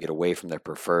tempo and get away from their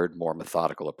preferred, more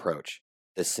methodical approach.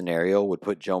 This scenario would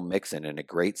put Joe Mixon in a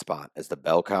great spot as the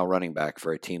bell cow running back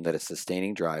for a team that is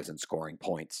sustaining drives and scoring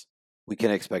points. We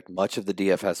can expect much of the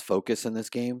DFS focus in this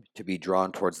game to be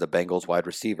drawn towards the Bengals wide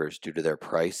receivers due to their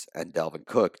price and Dalvin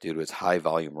Cook due to his high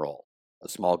volume role. A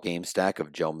small game stack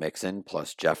of Joe Mixon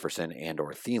plus Jefferson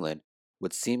and/or Thielen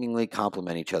would seemingly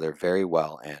complement each other very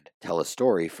well and tell a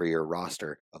story for your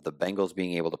roster of the Bengals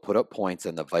being able to put up points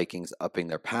and the Vikings upping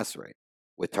their pass rate,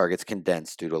 with targets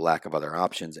condensed due to lack of other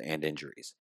options and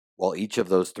injuries. While each of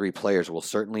those 3 players will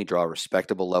certainly draw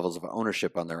respectable levels of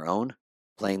ownership on their own,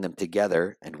 playing them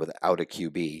together and without a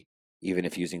QB, even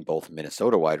if using both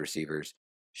Minnesota wide receivers,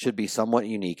 should be somewhat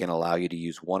unique and allow you to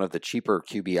use one of the cheaper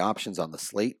QB options on the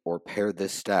slate or pair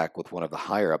this stack with one of the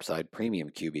higher upside premium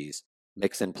QBs.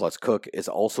 Mixon plus Cook is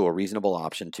also a reasonable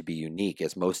option to be unique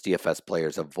as most DFS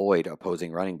players avoid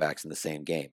opposing running backs in the same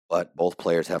game, but both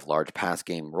players have large pass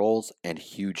game roles and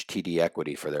huge TD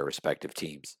equity for their respective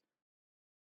teams.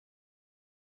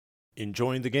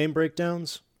 Enjoying the game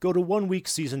breakdowns? Go to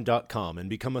oneweekseason.com and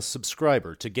become a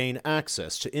subscriber to gain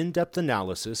access to in-depth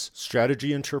analysis,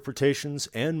 strategy interpretations,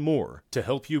 and more to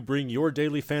help you bring your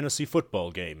daily fantasy football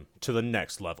game to the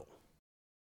next level.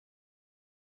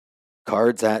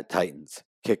 Cards at Titans.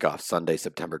 Kickoff Sunday,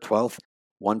 September 12th,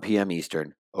 1 p.m.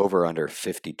 Eastern, over/under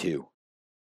 52.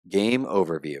 Game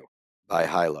overview by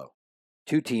Hilo.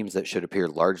 2 teams that should appear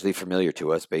largely familiar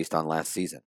to us based on last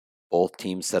season. Both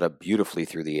teams set up beautifully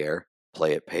through the air,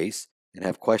 play at pace, and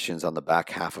have questions on the back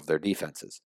half of their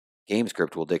defenses. Game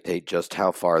script will dictate just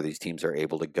how far these teams are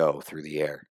able to go through the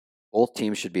air. Both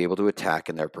teams should be able to attack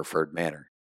in their preferred manner.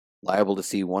 Liable to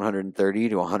see 130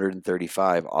 to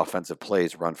 135 offensive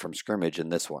plays run from scrimmage in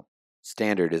this one.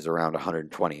 Standard is around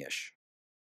 120-ish.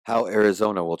 How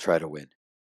Arizona will try to win.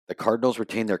 The Cardinals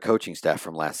retained their coaching staff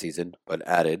from last season, but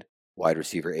added wide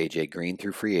receiver A.J. Green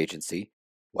through free agency,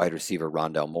 wide receiver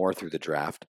Rondell Moore through the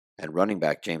draft, and running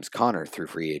back James Conner through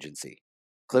free agency.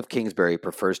 Cliff Kingsbury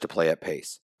prefers to play at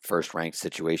pace, first-ranked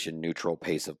situation neutral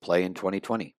pace of play in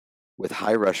 2020. With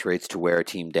high rush rates to wear a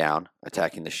team down,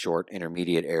 attacking the short,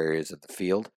 intermediate areas of the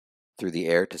field, through the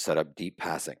air to set up deep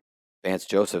passing. Vance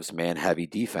Joseph's man-heavy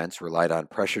defense relied on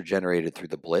pressure generated through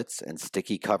the blitz and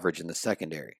sticky coverage in the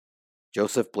secondary.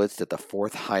 Joseph blitzed at the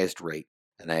 4th highest rate,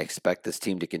 and I expect this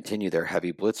team to continue their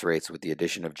heavy blitz rates with the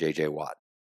addition of J.J. Watt.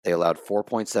 They allowed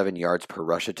 4.7 yards per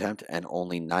rush attempt and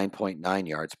only 9.9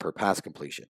 yards per pass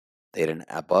completion. They had an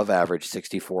above-average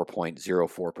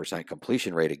 64.04%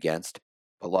 completion rate against,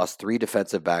 but lost 3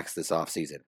 defensive backs this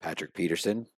offseason: Patrick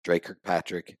Peterson, Drake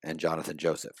Kirkpatrick, and Jonathan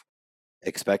Joseph.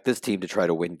 Expect this team to try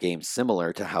to win games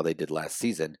similar to how they did last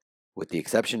season, with the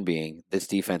exception being this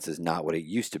defense is not what it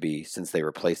used to be since they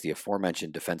replaced the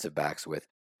aforementioned defensive backs with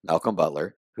Malcolm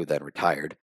Butler, who then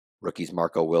retired, rookies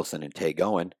Marco Wilson and Tay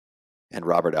Gowan, and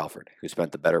Robert Alford, who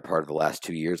spent the better part of the last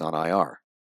 2 years on IR.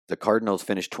 The Cardinals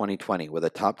finished 2020 with a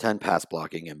top 10 pass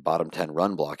blocking and bottom 10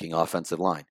 run blocking offensive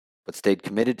line, but stayed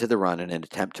committed to the run in an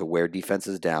attempt to wear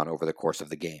defenses down over the course of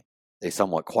the game. They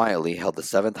somewhat quietly held the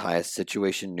 7th highest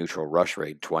situation-neutral rush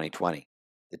rate in 2020.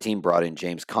 The team brought in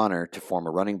James Conner to form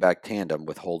a running back tandem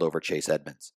with holdover Chase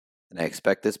Edmonds, and I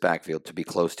expect this backfield to be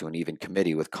close to an even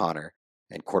committee with Conner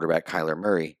and quarterback Kyler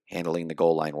Murray handling the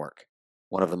goal line work.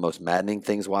 One of the most maddening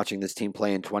things watching this team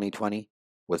play in 2020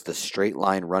 was the straight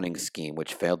line running scheme,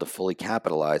 which failed to fully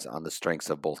capitalize on the strengths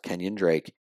of both Kenyon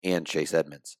Drake and Chase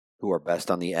Edmonds, who are best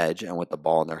on the edge and with the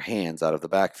ball in their hands out of the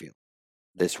backfield.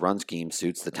 This run scheme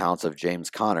suits the talents of James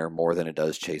Conner more than it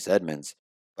does Chase Edmonds,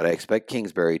 but I expect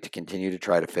Kingsbury to continue to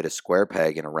try to fit a square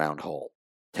peg in a round hole.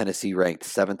 Tennessee ranked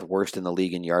 7th worst in the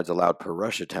league in yards allowed per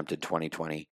rush attempt in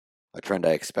 2020, a trend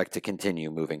I expect to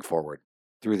continue moving forward.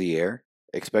 Through the air,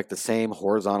 expect the same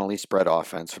horizontally spread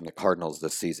offense from the Cardinals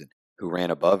this season, who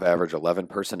ran above average 11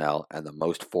 personnel and the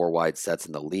most 4-wide sets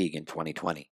in the league in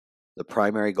 2020. The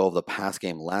primary goal of the pass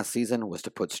game last season was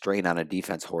to put strain on a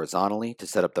defense horizontally to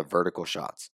set up the vertical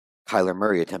shots. Kyler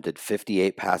Murray attempted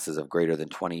 58 passes of greater than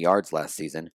 20 yards last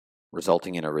season,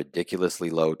 resulting in a ridiculously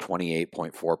low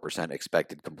 28.4%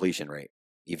 expected completion rate.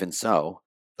 Even so,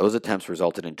 those attempts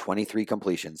resulted in 23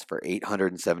 completions for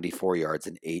 874 yards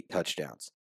and 8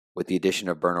 touchdowns. With the addition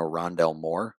of Burno Rondell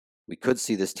Moore, we could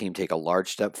see this team take a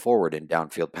large step forward in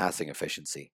downfield passing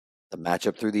efficiency. The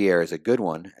matchup through the air is a good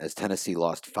one, as Tennessee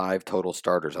lost 5 total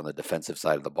starters on the defensive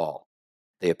side of the ball.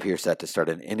 They appear set to start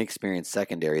an inexperienced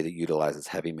secondary that utilizes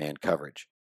heavy man coverage.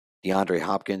 DeAndre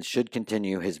Hopkins should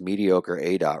continue his mediocre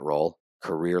ADOT role,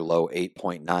 career low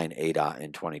 8.9 ADOT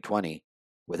in 2020,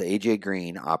 with A.J.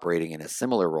 Green operating in a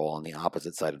similar role on the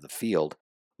opposite side of the field,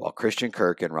 while Christian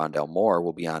Kirk and Rondell Moore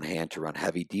will be on hand to run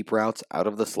heavy deep routes out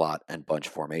of the slot and bunch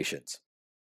formations.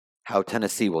 How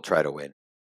Tennessee will try to win.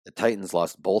 The Titans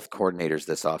lost both coordinators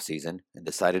this offseason and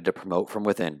decided to promote from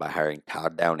within by hiring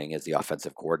Todd Downing as the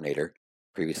offensive coordinator,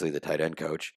 previously the tight end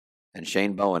coach, and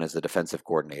Shane Bowen as the defensive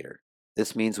coordinator.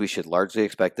 This means we should largely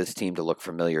expect this team to look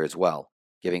familiar as well,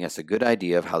 giving us a good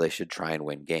idea of how they should try and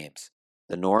win games.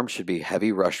 The norm should be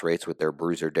heavy rush rates with their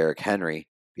bruiser Derrick Henry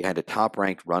behind a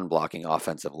top-ranked run-blocking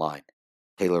offensive line.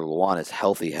 Taylor Lewan is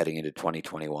healthy heading into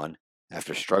 2021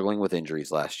 after struggling with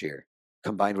injuries last year,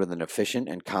 combined with an efficient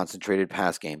and concentrated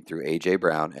pass game through A.J.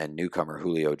 Brown and newcomer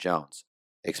Julio Jones.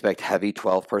 Expect heavy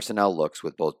 12 personnel looks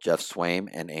with both Jeff Swaim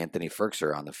and Anthony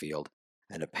Firkser on the field,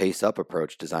 and a pace-up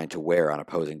approach designed to wear on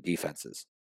opposing defenses.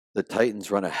 The Titans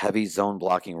run a heavy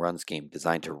zone-blocking run scheme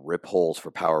designed to rip holes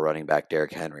for power running back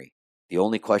Derrick Henry. The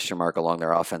only question mark along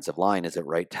their offensive line is at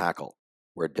right tackle,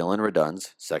 where Dylan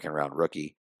Redunz, second-round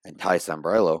rookie, and Ty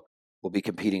Sambrailo will be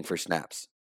competing for snaps.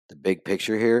 The big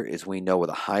picture here is we know with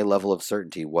a high level of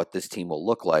certainty what this team will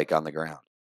look like on the ground,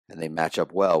 and they match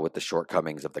up well with the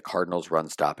shortcomings of the Cardinals'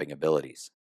 run-stopping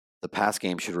abilities. The pass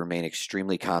game should remain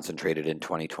extremely concentrated in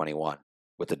 2021,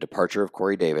 with the departure of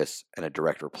Corey Davis and a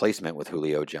direct replacement with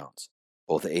Julio Jones.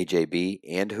 Both AJB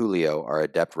and Julio are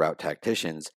adept route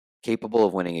tacticians capable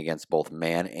of winning against both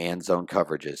man and zone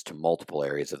coverages to multiple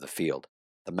areas of the field.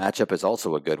 The matchup is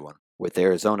also a good one, with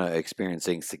Arizona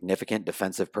experiencing significant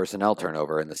defensive personnel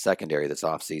turnover in the secondary this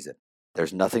offseason.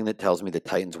 There's nothing that tells me the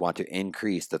Titans want to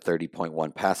increase the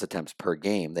 30.1 pass attempts per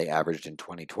game they averaged in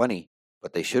 2020,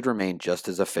 but they should remain just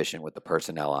as efficient with the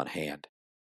personnel on hand.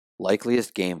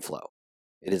 Likeliest game flow.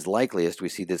 It is likeliest we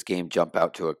see this game jump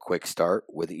out to a quick start,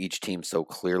 with each team so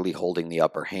clearly holding the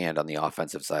upper hand on the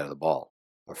offensive side of the ball.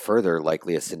 A further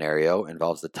likeliest scenario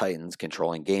involves the Titans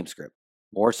controlling game script,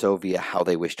 more so via how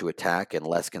they wish to attack and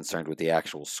less concerned with the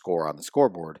actual score on the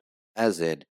scoreboard, as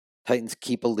in, Titans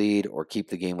keep a lead or keep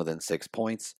the game within 6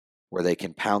 points, where they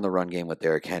can pound the run game with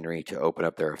Derrick Henry to open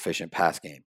up their efficient pass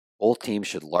game. Both teams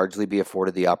should largely be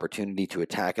afforded the opportunity to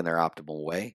attack in their optimal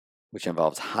way, which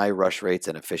involves high rush rates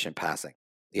and efficient passing.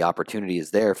 The opportunity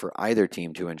is there for either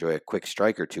team to enjoy a quick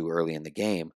strike or two early in the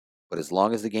game, but as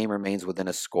long as the game remains within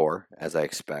a score, as I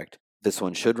expect, this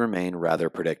one should remain rather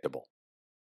predictable.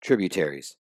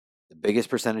 Tributaries. The biggest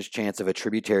percentage chance of a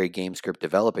tributary game script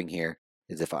developing here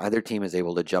is if either team is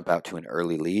able to jump out to an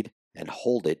early lead and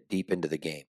hold it deep into the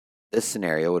game. This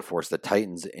scenario would force the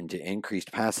Titans into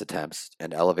increased pass attempts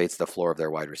and elevates the floor of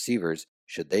their wide receivers,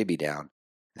 should they be down,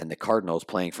 and the Cardinals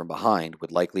playing from behind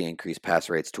would likely increase pass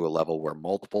rates to a level where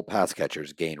multiple pass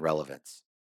catchers gain relevance.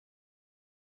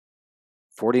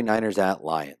 49ers at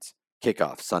Lions.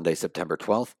 Kickoff Sunday, September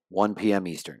 12th, 1 p.m.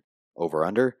 Eastern.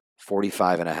 Over-under,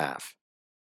 45.5.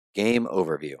 Game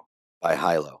overview by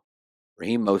Hilo.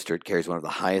 Raheem Mostert carries one of the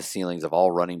highest ceilings of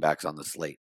all running backs on the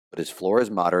slate, but his floor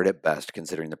is moderate at best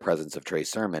considering the presence of Trey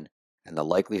Sermon and the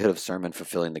likelihood of Sermon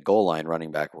fulfilling the goal line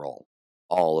running back role.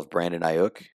 All of Brandon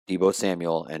Ayuk, Deebo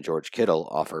Samuel, and George Kittle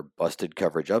offer busted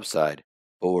coverage upside,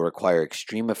 but will require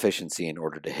extreme efficiency in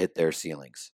order to hit their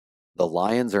ceilings. The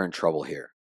Lions are in trouble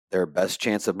here. Their best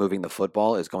chance of moving the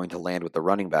football is going to land with the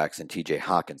running backs and TJ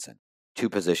Hockenson, two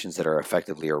positions that are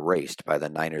effectively erased by the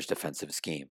Niners' defensive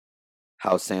scheme.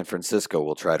 How San Francisco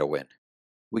will try to win.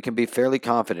 We can be fairly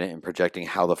confident in projecting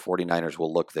how the 49ers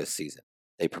will look this season.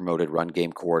 They promoted run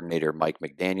game coordinator Mike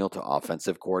McDaniel to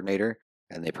offensive coordinator,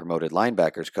 and they promoted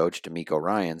linebackers coach DeMeco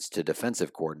Ryans to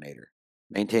defensive coordinator,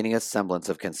 maintaining a semblance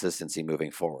of consistency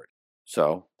moving forward.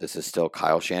 So, this is still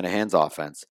Kyle Shanahan's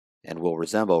offense, and will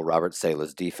resemble Robert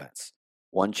Saleh's defense.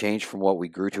 One change from what we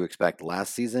grew to expect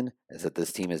last season is that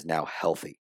this team is now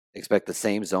healthy. Expect the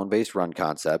same zone-based run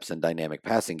concepts and dynamic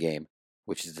passing game,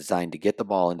 which is designed to get the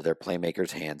ball into their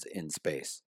playmakers' hands in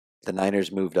space. The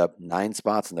Niners moved up 9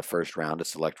 spots in the first round to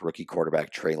select rookie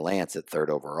quarterback Trey Lance at 3rd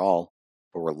overall,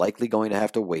 but we're likely going to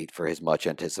have to wait for his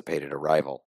much-anticipated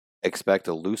arrival. Expect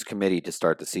a loose committee to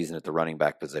start the season at the running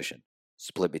back position,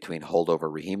 split between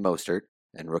holdover Raheem Mostert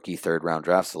and rookie 3rd-round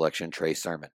draft selection Trey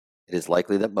Sermon. It is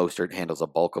likely that Mostert handles a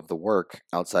bulk of the work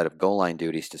outside of goal line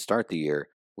duties to start the year,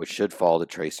 which should fall to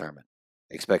Trey Sermon.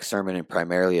 Expect Sermon in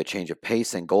primarily a change of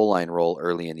pace and goal line role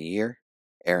early in the year.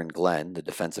 Aaron Glenn, the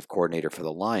defensive coordinator for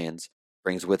the Lions,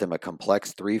 brings with him a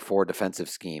complex 3-4 defensive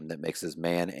scheme that mixes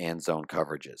man and zone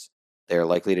coverages. They are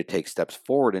likely to take steps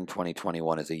forward in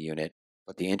 2021 as a unit,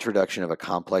 but the introduction of a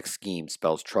complex scheme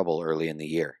spells trouble early in the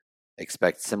year.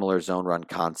 Expect similar zone run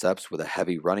concepts with a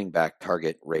heavy running back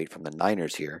target rate from the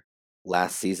Niners here.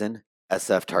 Last season,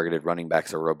 SF targeted running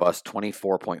backs a robust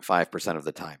 24.5% of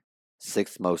the time,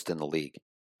 6th most in the league.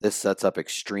 This sets up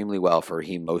extremely well for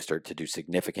Raheem Mostert to do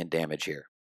significant damage here.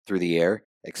 Through the air,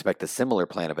 expect a similar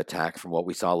plan of attack from what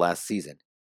we saw last season.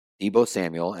 Deebo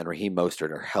Samuel and Raheem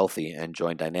Mostert are healthy and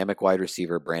join dynamic wide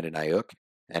receiver Brandon Ayuk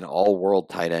and all-world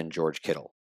tight end George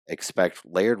Kittle. Expect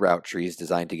layered route trees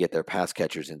designed to get their pass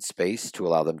catchers in space to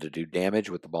allow them to do damage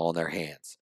with the ball in their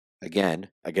hands. Again,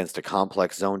 against a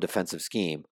complex zone defensive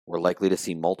scheme, we're likely to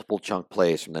see multiple chunk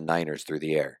plays from the Niners through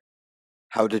the air.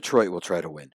 How Detroit will try to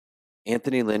win.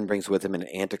 Anthony Lynn brings with him an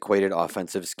antiquated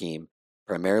offensive scheme,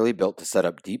 primarily built to set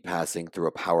up deep passing through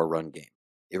a power run game.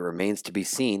 It remains to be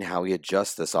seen how he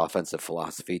adjusts this offensive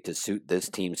philosophy to suit this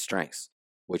team's strengths,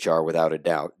 which are, without a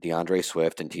doubt, DeAndre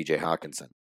Swift and TJ Hockenson.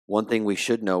 One thing we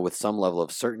should know with some level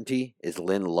of certainty is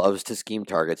Lynn loves to scheme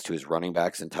targets to his running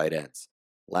backs and tight ends.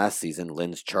 Last season,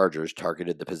 Lynn's Chargers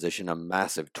targeted the position a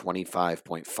massive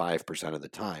 25.5% of the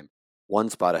time, one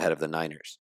spot ahead of the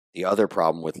Niners. The other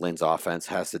problem with Lynn's offense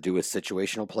has to do with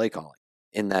situational play calling,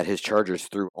 in that his Chargers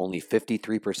threw only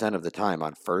 53% of the time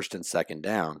on 1st and 2nd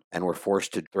down and were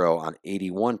forced to throw on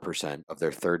 81% of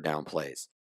their 3rd down plays.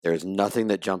 There is nothing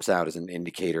that jumps out as an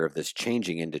indicator of this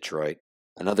changing in Detroit.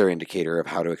 Another indicator of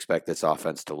how to expect this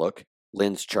offense to look,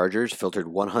 Lynn's Chargers filtered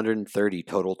 130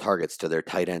 total targets to their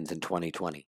tight ends in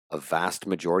 2020, a vast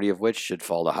majority of which should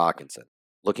fall to Hockenson.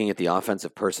 Looking at the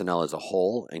offensive personnel as a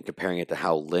whole and comparing it to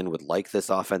how Lynn would like this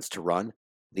offense to run,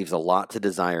 leaves a lot to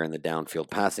desire in the downfield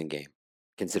passing game,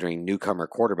 considering newcomer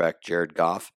quarterback Jared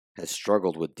Goff has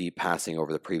struggled with deep passing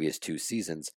over the previous 2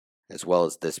 seasons, as well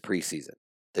as this preseason.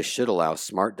 This should allow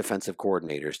smart defensive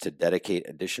coordinators to dedicate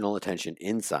additional attention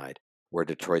inside, where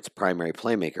Detroit's primary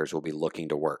playmakers will be looking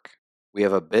to work. We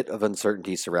have a bit of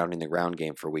uncertainty surrounding the ground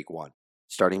game for Week 1.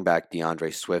 Starting back,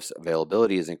 DeAndre Swift's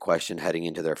availability is in question heading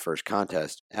into their first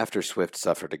contest after Swift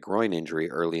suffered a groin injury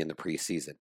early in the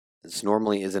preseason. This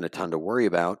normally isn't a ton to worry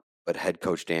about, but head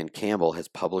coach Dan Campbell has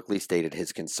publicly stated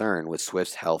his concern with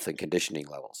Swift's health and conditioning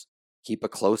levels. Keep a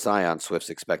close eye on Swift's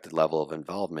expected level of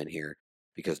involvement here,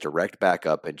 because direct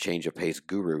backup and change of pace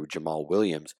guru Jamal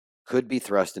Williams could be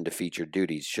thrust into featured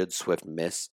duties should Swift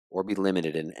miss or be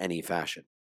limited in any fashion.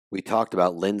 We talked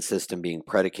about Lynn's system being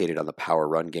predicated on the power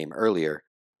run game earlier,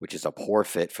 which is a poor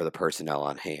fit for the personnel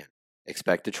on hand.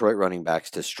 Expect Detroit running backs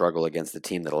to struggle against the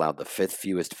team that allowed the 5th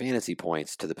fewest fantasy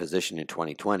points to the position in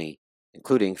 2020,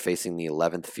 including facing the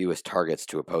 11th fewest targets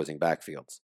to opposing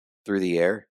backfields. Through the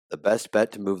air, the best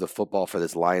bet to move the football for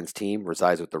this Lions team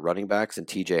resides with the running backs and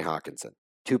TJ Hockenson,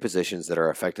 two positions that are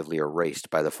effectively erased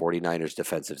by the 49ers'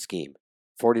 defensive scheme.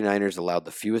 49ers allowed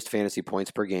the fewest fantasy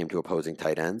points per game to opposing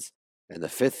tight ends, and the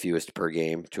 5th fewest per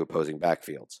game to opposing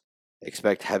backfields.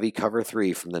 Expect heavy cover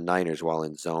 3 from the Niners while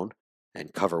in zone,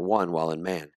 and cover 1 while in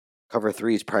man. Cover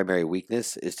 3's primary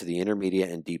weakness is to the intermediate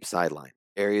and deep sideline,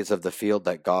 areas of the field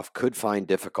that Goff could find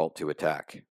difficult to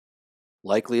attack.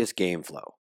 Likeliest game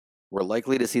flow. We're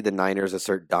likely to see the Niners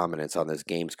assert dominance on this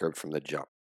game script from the jump.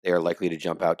 They are likely to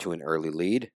jump out to an early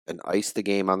lead and ice the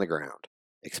game on the ground.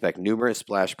 Expect numerous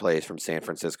splash plays from San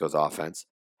Francisco's offense,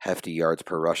 hefty yards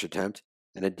per rush attempt,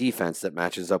 and a defense that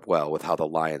matches up well with how the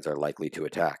Lions are likely to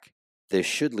attack. This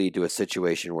should lead to a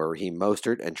situation where Raheem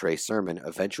Mostert and Trey Sermon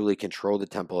eventually control the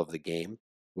tempo of the game,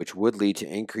 which would lead to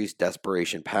increased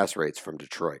desperation pass rates from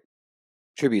Detroit.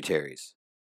 Tributaries.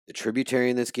 The tributary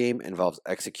in this game involves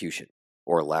execution,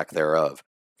 or lack thereof,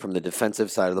 from the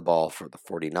defensive side of the ball for the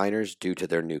 49ers due to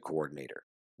their new coordinator.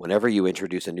 Whenever you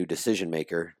introduce a new decision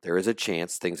maker, there is a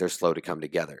chance things are slow to come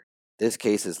together. This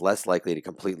case is less likely to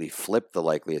completely flip the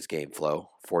likeliest game flow,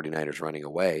 49ers running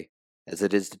away, as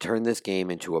it is to turn this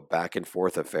game into a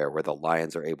back-and-forth affair where the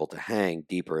Lions are able to hang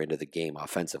deeper into the game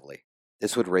offensively.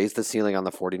 This would raise the ceiling on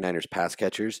the 49ers pass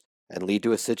catchers and lead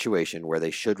to a situation where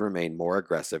they should remain more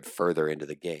aggressive further into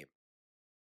the game.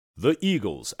 The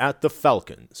Eagles at the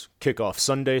Falcons. Kickoff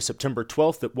Sunday, September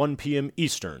 12th at 1 p.m.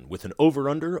 Eastern with an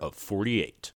over-under of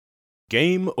 48.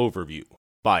 Game Overview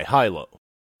by Hilo.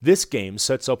 This game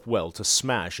sets up well to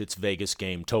smash its Vegas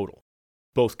game total.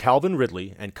 Both Calvin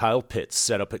Ridley and Kyle Pitts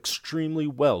set up extremely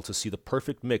well to see the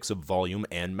perfect mix of volume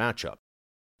and matchup.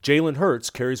 Jalen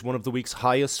Hurts carries one of the week's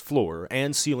highest floor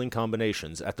and ceiling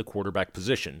combinations at the quarterback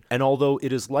position, and although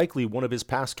it is likely one of his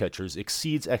pass catchers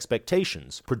exceeds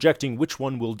expectations, projecting which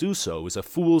one will do so is a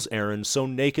fool's errand, so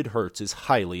naked Hurts is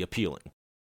highly appealing.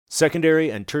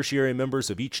 Secondary and tertiary members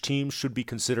of each team should be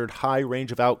considered high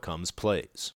range of outcomes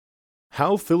plays.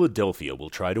 How Philadelphia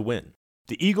will try to win.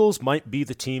 The Eagles might be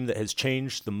the team that has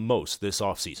changed the most this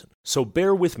offseason, so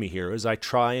bear with me here as I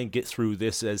try and get through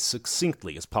this as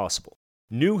succinctly as possible.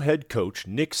 New head coach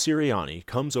Nick Sirianni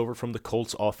comes over from the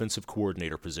Colts offensive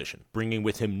coordinator position, bringing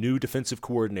with him new defensive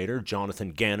coordinator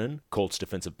Jonathan Gannon, Colts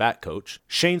defensive back coach.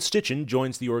 Shane Steichen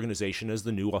joins the organization as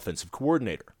the new offensive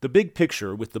coordinator. The big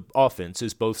picture with the offense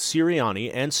is both Sirianni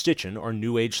and Steichen are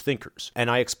new age thinkers, and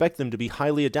I expect them to be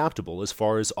highly adaptable as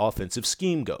far as offensive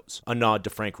scheme goes, a nod to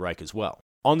Frank Reich as well.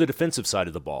 On the defensive side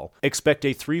of the ball, expect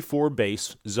a 3-4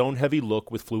 base, zone-heavy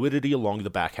look with fluidity along the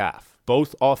back half.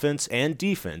 Both offense and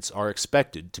defense are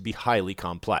expected to be highly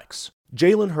complex.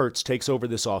 Jalen Hurts takes over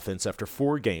this offense after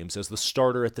 4 games as the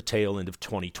starter at the tail end of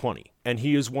 2020, and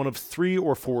he is one of 3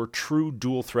 or 4 true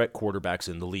dual-threat quarterbacks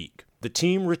in the league. The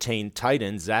team retained tight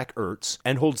end Zach Ertz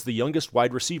and holds the youngest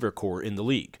wide receiver core in the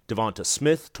league. Devonta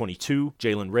Smith, 22,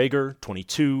 Jalen Reagor,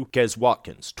 22, Quez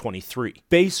Watkins, 23.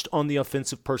 Based on the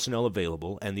offensive personnel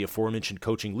available and the aforementioned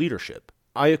coaching leadership,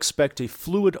 I expect a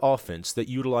fluid offense that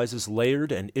utilizes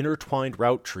layered and intertwined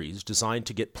route trees designed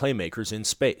to get playmakers in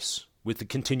space, with the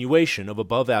continuation of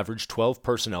above-average 12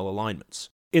 personnel alignments.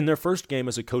 In their first game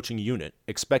as a coaching unit,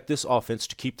 expect this offense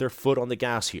to keep their foot on the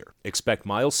gas here. Expect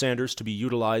Miles Sanders to be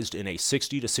utilized in a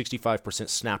 60 to 65%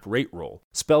 snap rate role,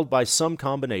 spelled by some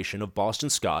combination of Boston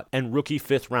Scott and rookie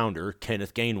 5th-rounder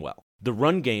Kenneth Gainwell. The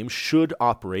run game should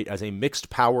operate as a mixed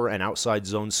power and outside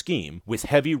zone scheme with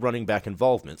heavy running back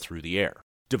involvement through the air.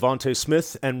 Devonta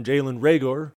Smith and Jalen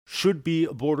Reagor should be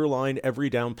borderline every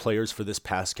down players for this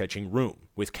pass-catching room,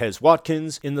 with Quez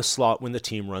Watkins in the slot when the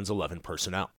team runs 11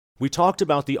 personnel. We talked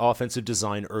about the offensive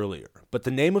design earlier, but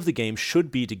the name of the game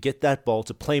should be to get that ball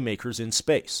to playmakers in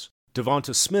space.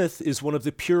 Devonta Smith is one of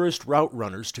the purest route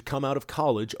runners to come out of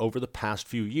college over the past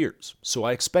few years, so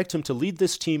I expect him to lead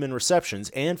this team in receptions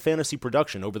and fantasy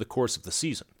production over the course of the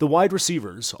season. The wide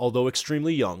receivers, although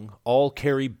extremely young, all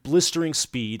carry blistering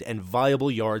speed and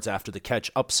viable yards after the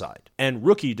catch upside, and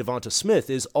rookie Devonta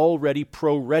Smith is already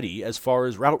pro-ready as far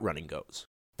as route running goes.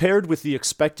 Paired with the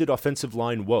expected offensive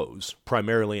line woes,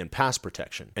 primarily in pass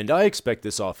protection, and I expect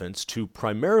this offense to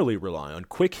primarily rely on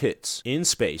quick hits in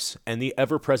space and the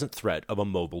ever-present threat of a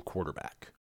mobile quarterback.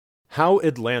 How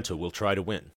Atlanta will try to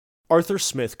win. Arthur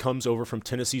Smith comes over from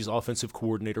Tennessee's offensive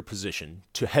coordinator position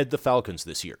to head the Falcons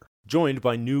this year, joined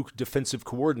by new defensive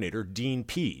coordinator Dean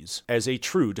Pease as a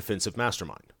true defensive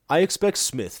mastermind. I expect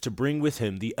Smith to bring with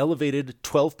him the elevated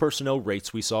 12 personnel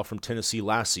rates we saw from Tennessee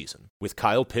last season, with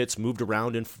Kyle Pitts moved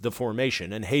around in the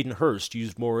formation and Hayden Hurst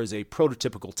used more as a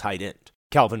prototypical tight end.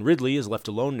 Calvin Ridley is left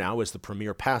alone now as the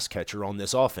premier pass catcher on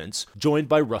this offense, joined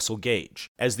by Russell Gage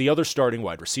as the other starting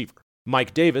wide receiver.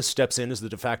 Mike Davis steps in as the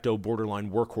de facto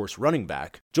borderline workhorse running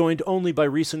back, joined only by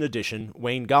recent addition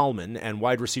Wayne Gallman and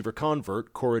wide receiver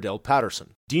convert Corradell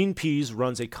Patterson. Dean Pease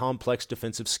runs a complex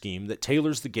defensive scheme that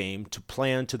tailors the game to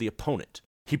plan to the opponent.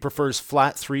 He prefers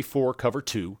flat 3-4 cover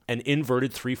 2, and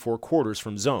inverted 3-4 quarters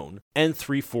from zone, and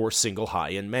 3-4 single high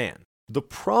in man. The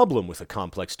problem with a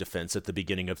complex defense at the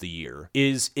beginning of the year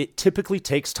is it typically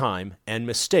takes time and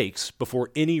mistakes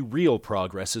before any real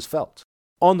progress is felt.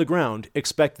 On the ground,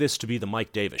 expect this to be the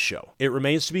Mike Davis show. It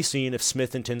remains to be seen if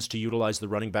Smith intends to utilize the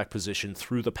running back position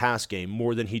through the pass game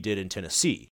more than he did in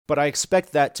Tennessee, but I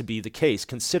expect that to be the case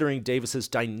considering Davis's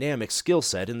dynamic skill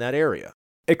set in that area.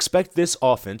 Expect this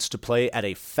offense to play at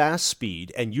a fast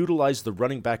speed and utilize the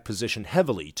running back position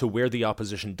heavily to wear the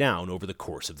opposition down over the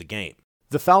course of the game.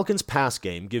 The Falcons' pass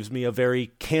game gives me a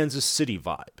very Kansas City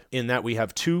vibe, in that we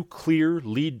have two clear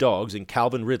lead dogs in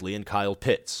Calvin Ridley and Kyle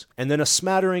Pitts, and then a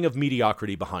smattering of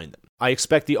mediocrity behind them. I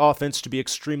expect the offense to be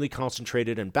extremely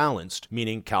concentrated and balanced,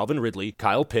 meaning Calvin Ridley,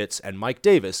 Kyle Pitts, and Mike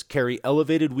Davis carry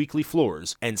elevated weekly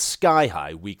floors and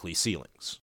sky-high weekly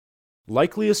ceilings.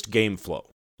 Likeliest game flow.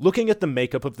 Looking at the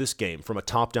makeup of this game from a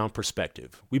top-down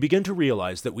perspective, we begin to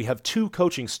realize that we have two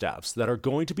coaching staffs that are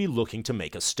going to be looking to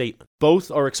make a statement. Both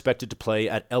are expected to play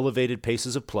at elevated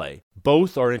paces of play.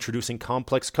 Both are introducing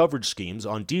complex coverage schemes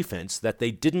on defense that they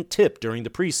didn't tip during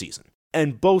the preseason.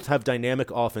 And both have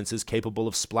dynamic offenses capable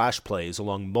of splash plays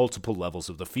along multiple levels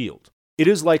of the field. It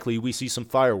is likely we see some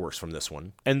fireworks from this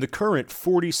one, and the current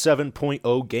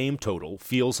 47.0 game total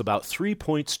feels about 3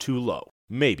 points too low,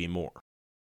 maybe more.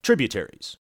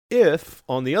 Tributaries. If,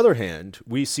 on the other hand,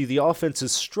 we see the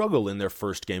offenses struggle in their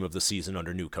first game of the season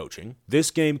under new coaching,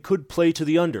 this game could play to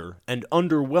the under and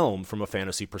underwhelm from a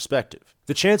fantasy perspective.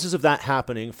 The chances of that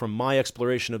happening from my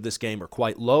exploration of this game are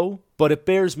quite low, but it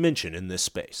bears mention in this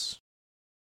space.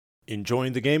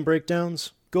 Enjoying the game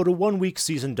breakdowns? Go to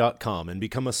oneweekseason.com and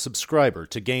become a subscriber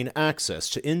to gain access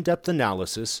to in-depth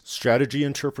analysis, strategy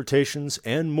interpretations,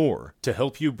 and more to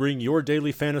help you bring your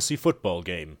daily fantasy football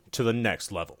game to the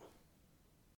next level.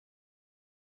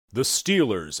 The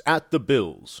Steelers at the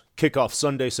Bills. Kickoff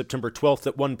Sunday, September 12th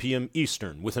at 1 p.m.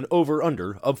 Eastern with an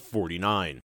over-under of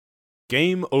 49.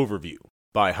 Game Overview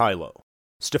by Hilo.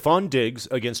 Stephon Diggs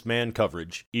against man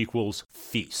coverage equals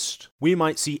feast. We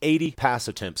might see 80 pass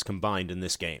attempts combined in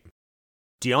this game.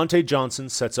 Deontay Johnson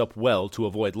sets up well to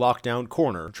avoid lockdown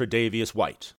corner Tre'Davious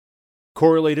White.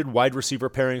 Correlated wide receiver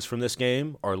pairings from this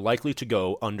game are likely to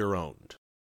go under-owned.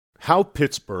 How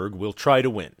Pittsburgh will try to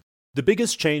win. The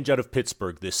biggest change out of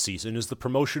Pittsburgh this season is the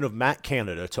promotion of Matt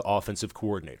Canada to offensive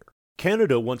coordinator.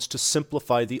 Canada wants to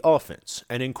simplify the offense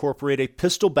and incorporate a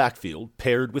pistol backfield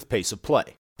paired with pace of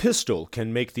play. Pistol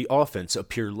can make the offense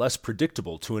appear less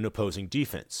predictable to an opposing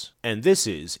defense, and this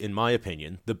is, in my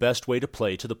opinion, the best way to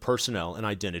play to the personnel and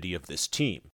identity of this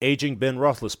team. Aging Ben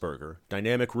Roethlisberger,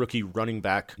 dynamic rookie running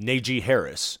back Najee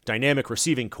Harris, dynamic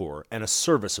receiving core, and a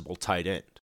serviceable tight end.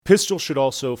 Pistol should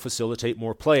also facilitate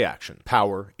more play action,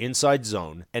 power, inside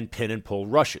zone, and pin and pull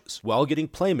rushes, while getting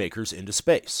playmakers into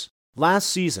space. Last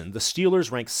season, the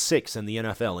Steelers ranked 6th in the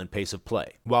NFL in pace of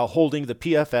play, while holding the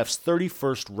PFF's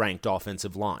 31st ranked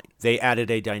offensive line. They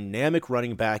added a dynamic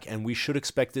running back, and we should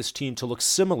expect this team to look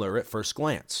similar at first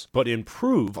glance, but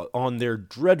improve on their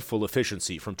dreadful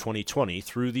efficiency from 2020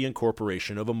 through the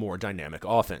incorporation of a more dynamic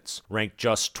offense, ranked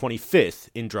just 25th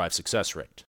in drive success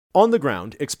rate. On the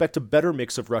ground, expect a better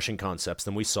mix of rushing concepts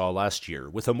than we saw last year,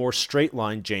 with a more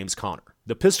straight-line James Conner.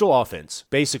 The pistol offense,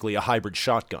 basically a hybrid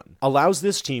shotgun, allows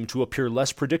this team to appear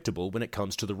less predictable when it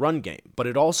comes to the run game, but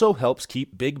it also helps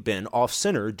keep Big Ben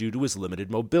off-center due to his limited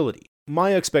mobility.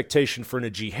 My expectation for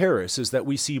Najee Harris is that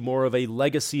we see more of a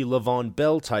legacy Le'Veon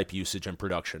Bell type usage and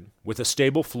production, with a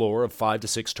stable floor of 5 to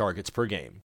 6 targets per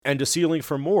game, and a ceiling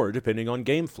for more depending on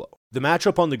game flow. The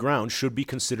matchup on the ground should be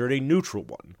considered a neutral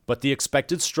one, but the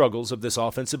expected struggles of this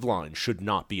offensive line should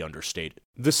not be understated.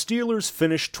 The Steelers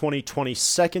finished 2020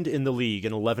 second in the league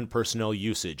in 11 personnel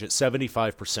usage at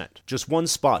 75%, just one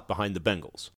spot behind the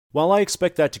Bengals. While I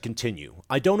expect that to continue,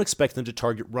 I don't expect them to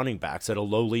target running backs at a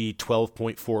lowly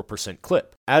 12.4%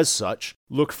 clip. As such,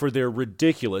 look for their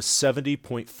ridiculous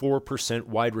 70.4%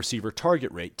 wide receiver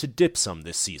target rate to dip some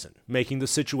this season, making the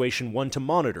situation one to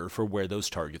monitor for where those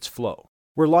targets flow.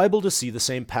 We're liable to see the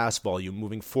same pass volume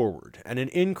moving forward and an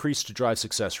increased drive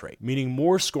success rate, meaning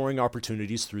more scoring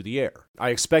opportunities through the air.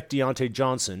 I expect Diontae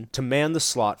Johnson to man the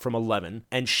slot from 11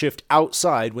 and shift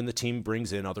outside when the team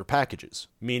brings in other packages,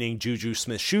 meaning Juju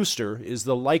Smith-Schuster is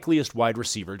the likeliest wide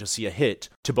receiver to see a hit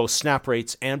to both snap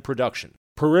rates and production.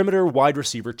 Perimeter wide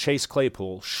receiver Chase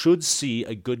Claypool should see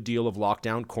a good deal of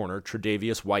lockdown corner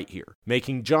Tre'Davious White here,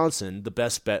 making Johnson the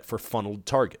best bet for funneled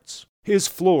targets. His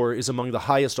floor is among the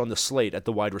highest on the slate at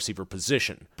the wide receiver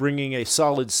position, bringing a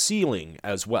solid ceiling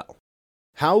as well.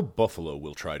 How Buffalo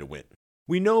will try to win.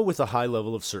 We know with a high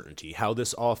level of certainty how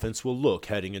this offense will look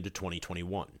heading into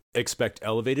 2021. Expect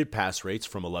elevated pass rates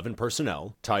from 11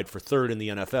 personnel, tied for third in the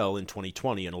NFL in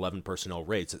 2020 in 11 personnel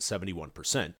rates at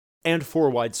 71%, and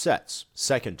 4 wide sets,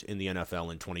 second in the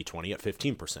NFL in 2020 at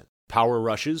 15%. Power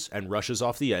rushes and rushes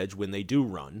off the edge when they do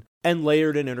run, and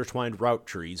layered and intertwined route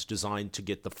trees designed to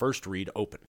get the first read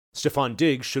open. Stephon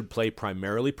Diggs should play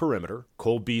primarily perimeter,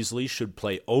 Cole Beasley should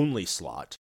play only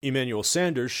slot, Emmanuel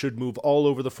Sanders should move all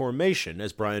over the formation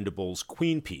as Brian Daboll's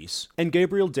queen piece, and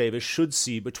Gabriel Davis should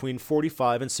see between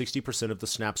 45 and 60% of the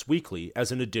snaps weekly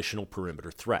as an additional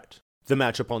perimeter threat. The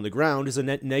matchup on the ground is a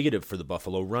net negative for the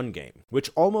Buffalo run game, which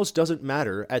almost doesn't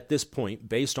matter at this point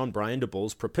based on Brian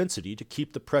Daboll's propensity to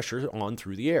keep the pressure on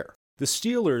through the air. The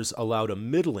Steelers allowed a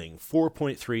middling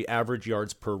 4.3 average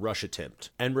yards per rush attempt,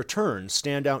 and returned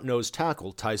standout nose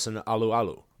tackle Tyson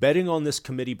Alualu. Betting on this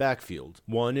committee backfield,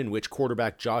 one in which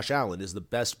quarterback Josh Allen is the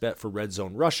best bet for red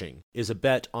zone rushing, is a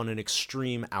bet on an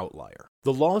extreme outlier.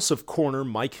 The loss of corner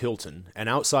Mike Hilton and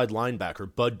outside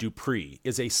linebacker Bud Dupree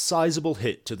is a sizable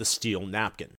hit to the steel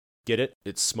napkin. Get it?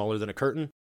 It's smaller than a curtain?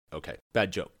 Okay,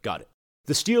 bad joke, got it.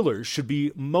 The Steelers should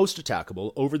be most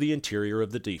attackable over the interior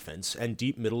of the defense and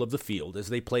deep middle of the field as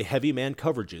they play heavy man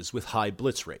coverages with high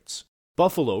blitz rates.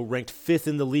 Buffalo ranked 5th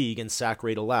in the league in sack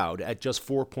rate allowed at just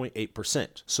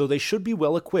 4.8%, so they should be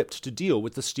well equipped to deal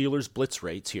with the Steelers' blitz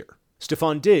rates here.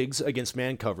 Stephon Diggs against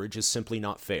man coverage is simply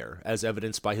not fair, as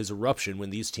evidenced by his eruption when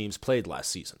these teams played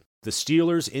last season. The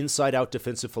Steelers' inside-out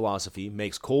defensive philosophy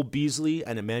makes Cole Beasley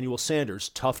and Emmanuel Sanders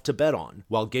tough to bet on,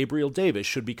 while Gabriel Davis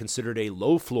should be considered a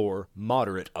low-floor,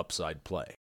 moderate upside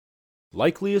play.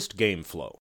 Likeliest game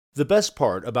flow. The best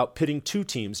part about pitting two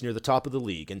teams near the top of the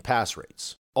league in pass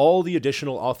rates. All the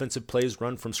additional offensive plays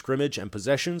run from scrimmage and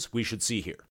possessions we should see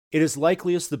here. It is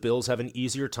likeliest the Bills have an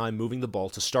easier time moving the ball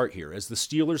to start here as the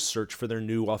Steelers search for their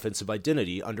new offensive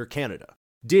identity under Canada.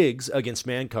 Diggs against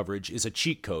man coverage is a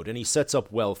cheat code and he sets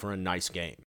up well for a nice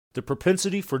game. The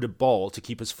propensity for Daboll to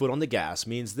keep his foot on the gas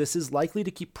means this is likely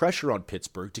to keep pressure on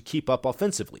Pittsburgh to keep up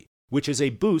offensively, which is a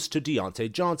boost to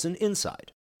Diontae Johnson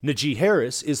inside. Najee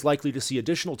Harris is likely to see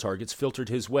additional targets filtered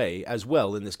his way as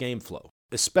well in this game flow,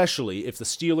 especially if the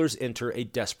Steelers enter a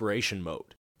desperation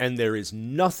mode. And there is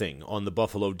nothing on the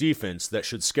Buffalo defense that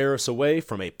should scare us away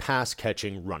from a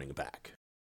pass-catching running back.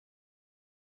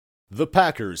 The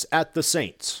Packers at the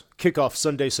Saints. Kickoff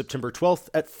Sunday, September 12th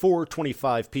at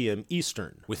 4:25 p.m.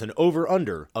 Eastern with an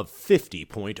over-under of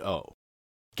 50.0.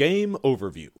 Game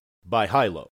Overview by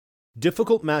Hilo.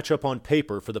 Difficult matchup on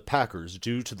paper for the Packers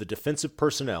due to the defensive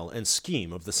personnel and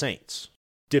scheme of the Saints.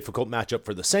 Difficult matchup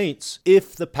for the Saints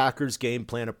if the Packers game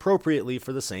plan appropriately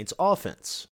for the Saints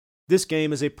offense. This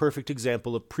game is a perfect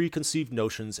example of preconceived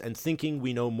notions and thinking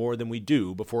we know more than we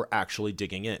do before actually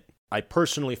digging in. I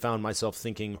personally found myself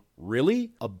thinking,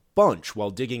 really? A bunch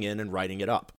while digging in and writing it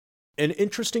up. An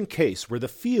interesting case where the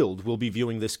field will be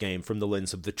viewing this game from the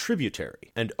lens of the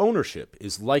tributary, and ownership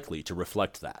is likely to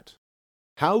reflect that.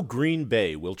 How Green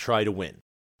Bay will try to win.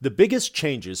 The biggest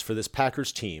changes for this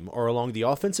Packers team are along the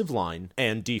offensive line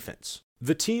and defense.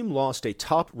 The team lost a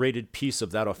top-rated piece of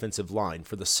that offensive line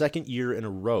for the second year in a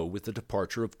row with the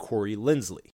departure of Corey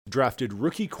Linsley, drafted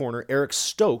rookie corner Eric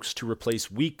Stokes to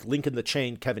replace weak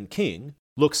link-in-the-chain Kevin King,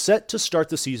 looks set to start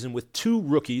the season with two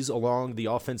rookies along the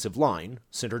offensive line,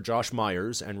 center Josh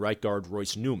Myers and right guard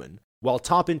Royce Newman, while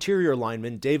top interior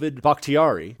lineman David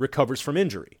Bakhtiari recovers from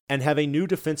injury, and have a new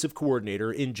defensive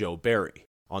coordinator in Joe Barry.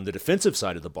 On the defensive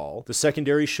side of the ball, the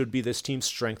secondary should be this team's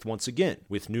strength once again,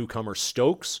 with newcomer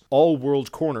Stokes,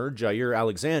 all-world corner Jair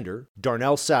Alexander,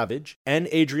 Darnell Savage, and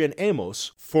Adrian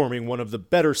Amos forming one of the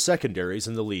better secondaries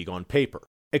in the league on paper.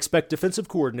 Expect defensive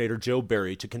coordinator Joe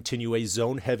Barry to continue a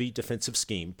zone-heavy defensive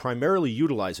scheme primarily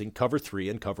utilizing cover 3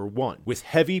 and cover 1, with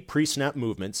heavy pre-snap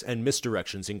movements and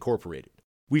misdirections incorporated.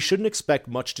 We shouldn't expect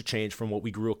much to change from what we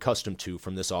grew accustomed to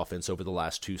from this offense over the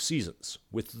last 2 seasons,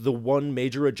 with the one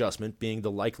major adjustment being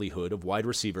the likelihood of wide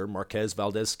receiver Marquez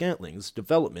Valdes-Scantling's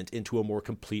development into a more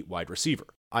complete wide receiver.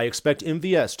 I expect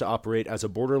MVS to operate as a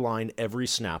borderline every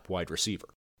snap wide receiver.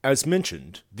 As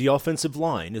mentioned, the offensive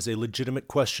line is a legitimate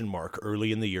question mark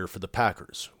early in the year for the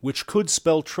Packers, which could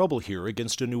spell trouble here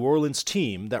against a New Orleans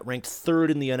team that ranked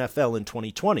third in the NFL in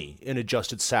 2020 in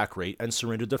adjusted sack rate and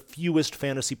surrendered the fewest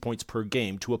fantasy points per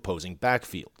game to opposing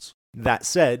backfields. That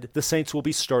said, the Saints will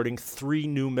be starting 3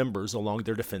 new members along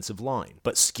their defensive line,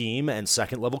 but scheme and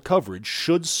second-level coverage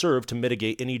should serve to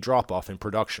mitigate any drop-off in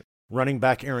production. Running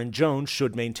back Aaron Jones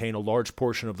should maintain a large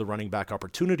portion of the running back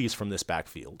opportunities from this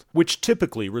backfield, which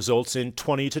typically results in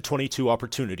 20 to 22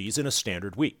 opportunities in a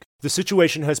standard week. The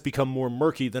situation has become more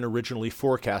murky than originally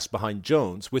forecast behind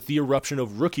Jones with the eruption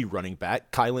of rookie running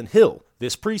back Kylan Hill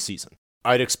this preseason.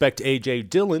 I'd expect A.J.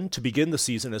 Dillon to begin the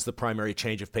season as the primary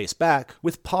change of pace back,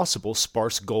 with possible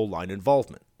sparse goal line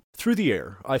involvement. Through the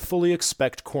air, I fully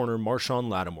expect corner Marshawn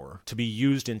Lattimore to be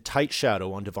used in tight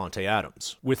shadow on Davante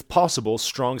Adams, with possible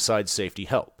strong side safety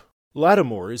help.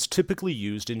 Lattimore is typically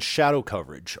used in shadow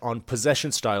coverage on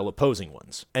possession-style opposing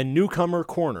ones, and newcomer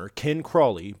corner Ken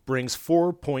Crawley brings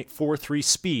 4.43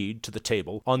 speed to the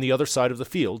table on the other side of the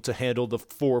field to handle the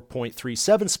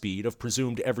 4.37 speed of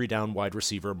presumed every-down wide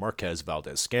receiver Marquez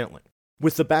Valdes-Scantling.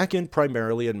 With the back end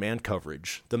primarily in man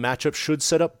coverage, the matchup should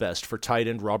set up best for tight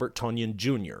end Robert Tonyan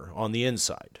Jr. on the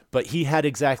inside, but he had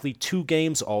exactly 2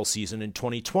 games all season in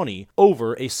 2020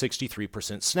 over a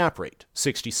 63% snap rate,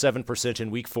 67%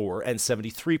 in Week 4 and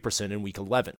 73% in Week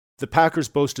 11. The Packers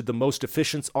boasted the most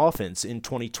efficient offense in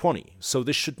 2020, so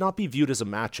this should not be viewed as a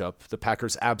matchup the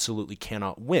Packers absolutely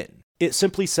cannot win. It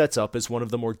simply sets up as one of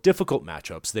the more difficult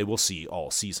matchups they will see all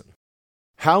season.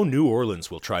 How New Orleans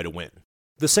will try to win.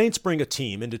 The Saints bring a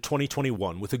team into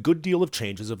 2021 with a good deal of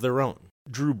changes of their own.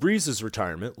 Drew Brees'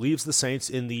 retirement leaves the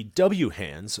Saints in the W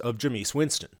hands of Jameis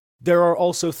Winston. There are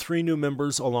also 3 new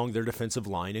members along their defensive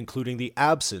line, including the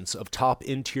absence of top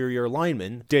interior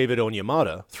lineman David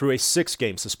Onyemata through a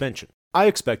 6-game suspension. I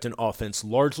expect an offense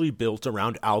largely built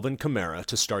around Alvin Kamara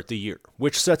to start the year,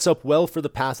 which sets up well for the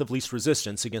path of least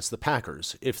resistance against the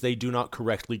Packers if they do not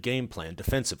correctly game plan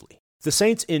defensively. The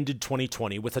Saints ended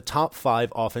 2020 with a top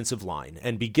 5 offensive line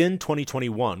and begin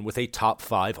 2021 with a top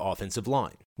 5 offensive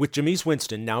line. With Jameis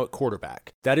Winston now at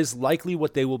quarterback, that is likely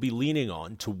what they will be leaning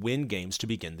on to win games to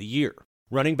begin the year.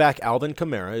 Running back Alvin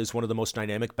Kamara is one of the most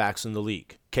dynamic backs in the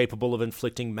league, capable of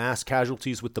inflicting mass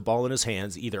casualties with the ball in his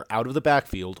hands either out of the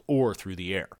backfield or through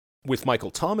the air. With Michael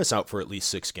Thomas out for at least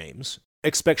 6 games,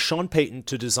 expect Sean Payton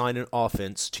to design an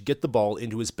offense to get the ball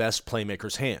into his best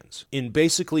playmakers' hands, in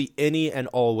basically any and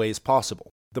all ways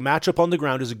possible. The matchup on the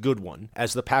ground is a good one,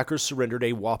 as the Packers surrendered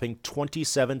a whopping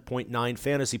 27.9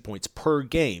 fantasy points per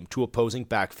game to opposing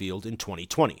backfield in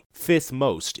 2020, 5th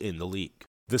most in the league.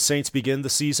 The Saints begin the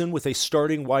season with a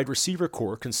starting wide receiver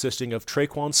core consisting of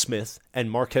Tre'Quan Smith and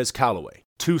Marquez Callaway,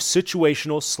 2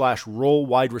 situational/role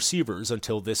wide receivers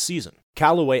until this season.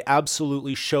 Callaway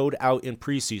absolutely showed out in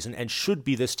preseason and should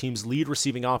be this team's lead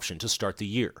receiving option to start the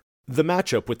year. The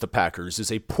matchup with the Packers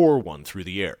is a poor one through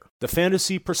the air. The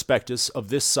fantasy prospectus of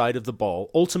this side of the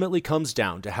ball ultimately comes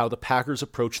down to how the Packers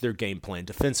approach their game plan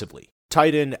defensively.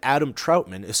 Tight end Adam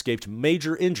Troutman escaped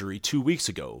major injury 2 weeks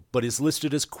ago, but is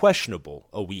listed as questionable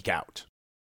a week out.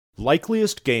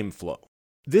 Likeliest game flow.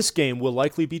 This game will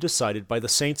likely be decided by the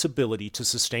Saints' ability to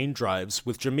sustain drives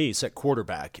with Jameis at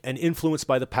quarterback and influenced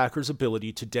by the Packers'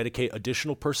 ability to dedicate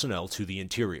additional personnel to the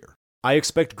interior. I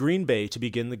expect Green Bay to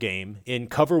begin the game in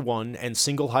cover 1 and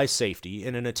single high safety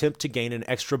in an attempt to gain an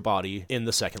extra body in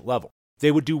the second level.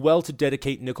 They would do well to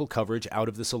dedicate nickel coverage out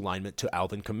of this alignment to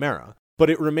Alvin Kamara, but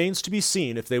it remains to be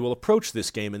seen if they will approach this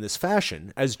game in this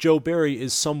fashion, as Joe Barry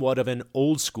is somewhat of an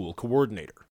old-school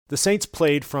coordinator. The Saints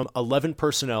played from 11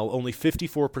 personnel only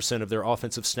 54% of their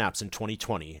offensive snaps in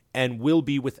 2020, and will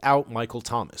be without Michael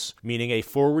Thomas, meaning a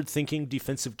forward-thinking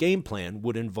defensive game plan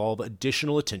would involve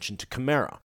additional attention to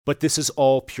Kamara. But this is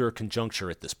all pure conjuncture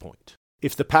at this point.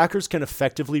 If the Packers can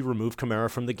effectively remove Kamara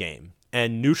from the game,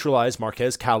 and neutralize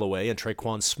Marquez Callaway and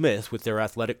Tre'Quan Smith with their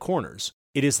athletic corners,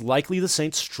 it is likely the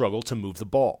Saints struggle to move the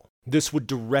ball. This would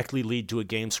directly lead to a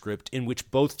game script in which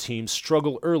both teams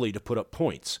struggle early to put up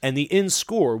points, and the end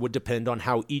score would depend on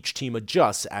how each team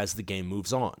adjusts as the game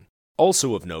moves on.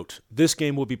 Also of note, this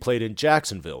game will be played in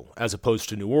Jacksonville, as opposed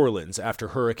to New Orleans after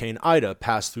Hurricane Ida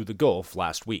passed through the Gulf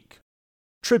last week.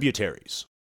 Tributaries.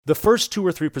 The first 2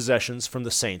 or 3 possessions from the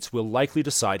Saints will likely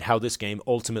decide how this game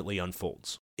ultimately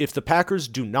unfolds. If the Packers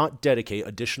do not dedicate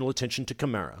additional attention to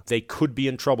Kamara, they could be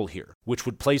in trouble here, which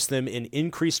would place them in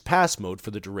increased pass mode for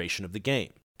the duration of the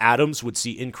game. Adams would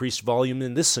see increased volume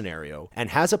in this scenario, and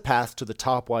has a path to the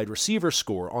top wide receiver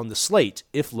score on the slate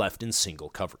if left in single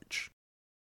coverage.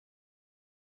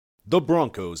 The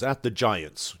Broncos at the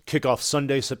Giants. Kickoff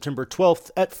Sunday, September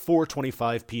 12th at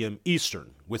 4:25 p.m.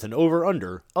 Eastern, with an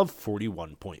over-under of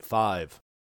 41.5.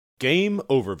 Game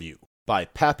Overview by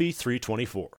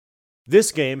Pappy324.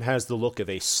 This game has the look of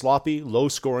a sloppy,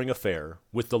 low-scoring affair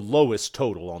with the lowest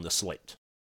total on the slate.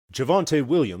 Javonte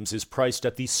Williams is priced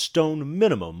at the stone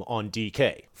minimum on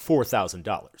DK,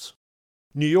 $4,000.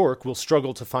 New York will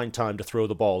struggle to find time to throw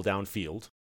the ball downfield.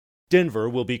 Denver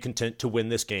will be content to win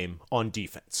this game on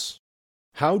defense.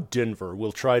 How Denver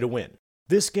will try to win.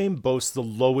 This game boasts the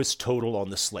lowest total on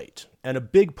the slate, and a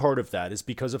big part of that is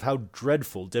because of how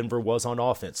dreadful Denver was on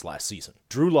offense last season.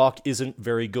 Drew Lock isn't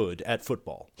very good at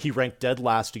football. He ranked dead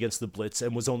last against the blitz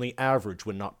and was only average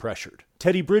when not pressured.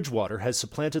 Teddy Bridgewater has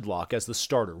supplanted Lock as the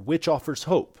starter, which offers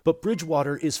hope, but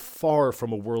Bridgewater is far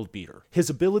from a world beater. His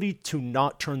ability to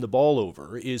not turn the ball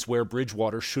over is where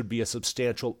Bridgewater should be a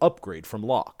substantial upgrade from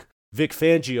Lock. Vic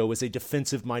Fangio is a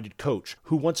defensive-minded coach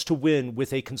who wants to win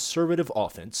with a conservative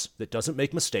offense that doesn't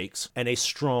make mistakes and a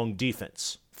strong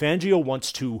defense. Fangio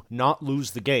wants to not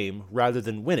lose the game rather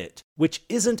than win it, which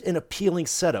isn't an appealing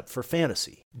setup for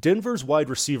fantasy. Denver's wide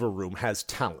receiver room has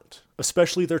talent,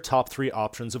 especially their top three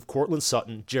options of Courtland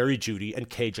Sutton, Jerry Jeudy, and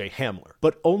KJ Hamler.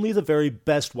 But only the very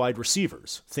best wide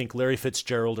receivers, think Larry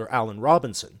Fitzgerald or Allen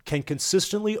Robinson, can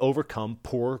consistently overcome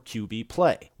poor QB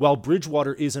play. While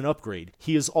Bridgewater is an upgrade,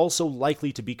 he is also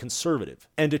likely to be conservative,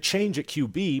 and a change at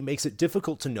QB makes it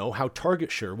difficult to know how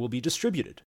target share will be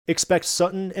distributed. Expect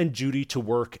Sutton and Jeudy to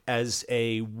work as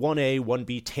a 1A,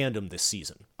 1B tandem this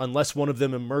season, unless one of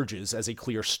them emerges as a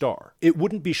clear star. It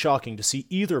wouldn't be shocking to see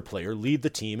either player lead the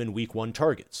team in Week 1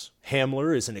 targets.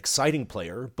 Hamler is an exciting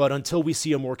player, but until we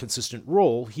see a more consistent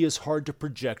role, he is hard to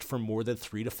project for more than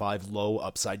 3 to 5 low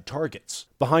upside targets.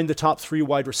 Behind the top 3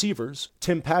 wide receivers,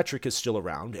 Tim Patrick is still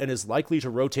around and is likely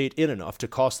to rotate in enough to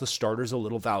cost the starters a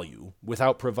little value,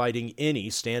 without providing any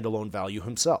standalone value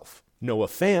himself. Noah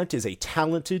Fant is a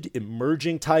talented,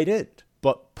 emerging tight end,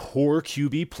 but poor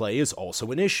QB play is also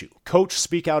an issue. Coach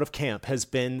speak out of camp has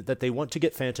been that they want to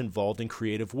get Fant involved in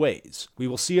creative ways. We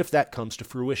will see if that comes to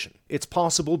fruition. It's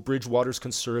possible Bridgewater's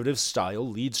conservative style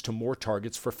leads to more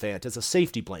targets for Fant as a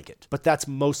safety blanket, but that's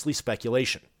mostly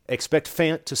speculation. Expect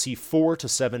Fant to see 4 to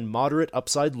 7 moderate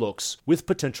upside looks with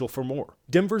potential for more.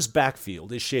 Denver's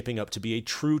backfield is shaping up to be a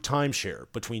true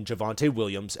timeshare between Javonte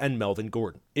Williams and Melvin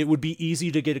Gordon. It would be easy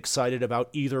to get excited about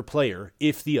either player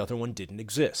if the other one didn't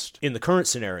exist. In the current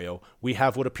scenario, we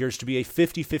have what appears to be a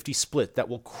 50-50 split that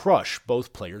will crush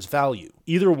both players' value.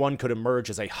 Either one could emerge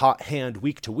as a hot hand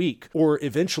week to week, or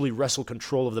eventually wrestle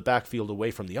control of the backfield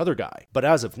away from the other guy. But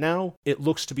as of now, it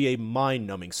looks to be a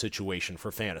mind-numbing situation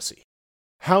for fantasy.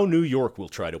 How New York will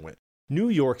try to win. New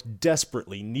York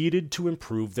desperately needed to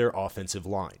improve their offensive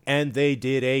line, and they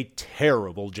did a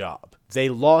terrible job. They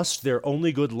lost their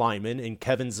only good lineman in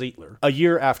Kevin Zeitler, a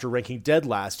year after ranking dead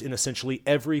last in essentially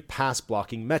every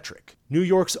pass-blocking metric. New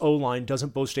York's O-line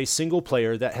doesn't boast a single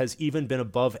player that has even been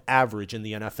above average in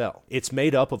the NFL. It's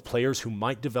made up of players who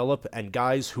might develop and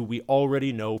guys who we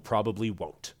already know probably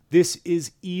won't. This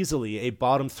is easily a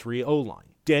bottom 3 O-line.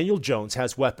 Daniel Jones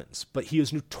has weapons, but he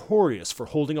is notorious for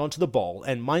holding onto the ball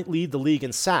and might lead the league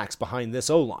in sacks behind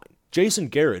this O-line. Jason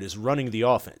Garrett is running the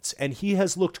offense, and he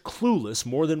has looked clueless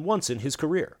more than once in his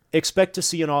career. Expect to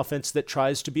see an offense that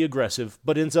tries to be aggressive,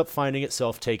 but ends up finding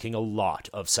itself taking a lot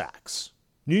of sacks.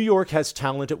 New York has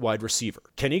talent at wide receiver.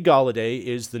 Kenny Golladay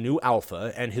is the new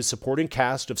alpha, and his supporting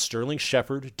cast of Sterling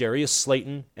Shepard, Darius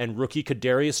Slayton, and rookie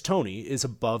Kadarius Toney is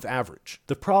above average.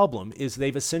 The problem is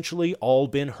they've essentially all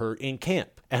been hurt in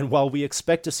camp, and while we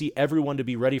expect to see everyone to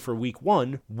be ready for Week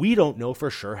 1, we don't know for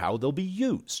sure how they'll be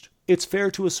used. It's fair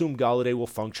to assume Golladay will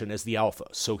function as the alpha,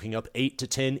 soaking up 8 to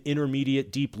 10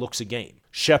 intermediate deep looks a game.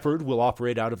 Shepard will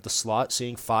operate out of the slot,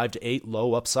 seeing 5 to 8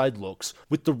 low upside looks,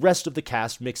 with the rest of the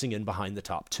cast mixing in behind the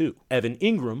top 2. Evan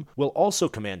Ingram will also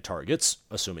command targets,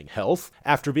 assuming health,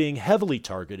 after being heavily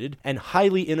targeted and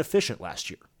highly inefficient last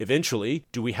year. Eventually,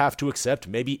 do we have to accept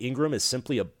maybe Ingram is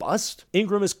simply a bust?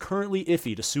 Ingram is currently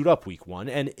iffy to suit up Week 1,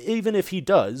 and even if he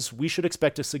does, we should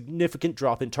expect a significant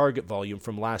drop in target volume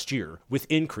from last year,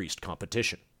 with increased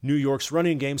competition. New York's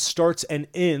running game starts and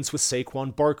ends with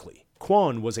Saquon Barkley.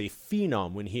 Quan was a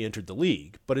phenom when he entered the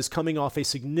league, but is coming off a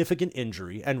significant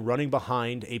injury and running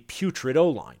behind a putrid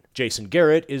O-line. Jason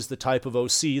Garrett is the type of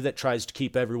OC that tries to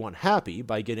keep everyone happy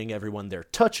by getting everyone their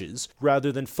touches,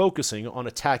 rather than focusing on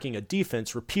attacking a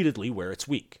defense repeatedly where it's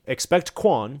weak. Expect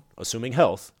Quan, assuming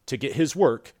health, to get his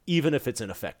work, even if it's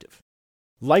ineffective.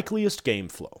 Likeliest game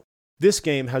flow. This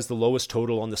game has the lowest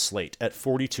total on the slate at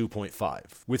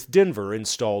 42.5, with Denver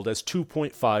installed as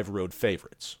 2.5 road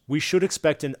favorites. We should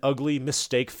expect an ugly,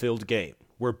 mistake-filled game,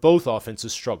 where both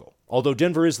offenses struggle. Although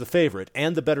Denver is the favorite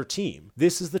and the better team,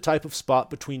 this is the type of spot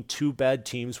between two bad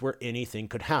teams where anything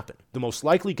could happen. The most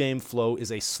likely game flow is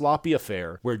a sloppy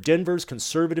affair where Denver's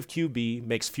conservative QB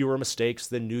makes fewer mistakes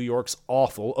than New York's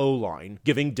awful O-line,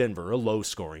 giving Denver a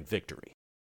low-scoring victory.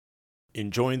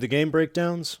 Enjoying the game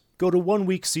breakdowns? Go to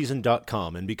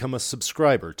oneweekseason.com and become a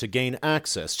subscriber to gain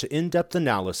access to in-depth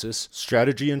analysis,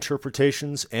 strategy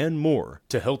interpretations, and more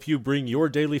to help you bring your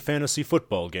daily fantasy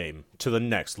football game to the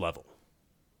next level.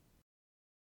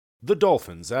 The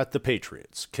Dolphins at the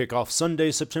Patriots kick off Sunday,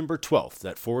 September 12th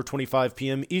at 4:25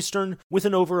 p.m. Eastern with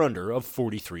an over-under of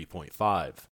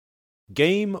 43.5.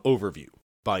 Game Overview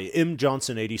by M.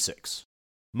 Johnson 86.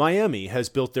 Miami has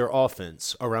built their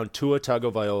offense around Tua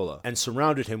Tagovailoa and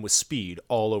surrounded him with speed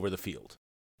all over the field.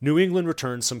 New England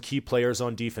returned some key players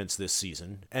on defense this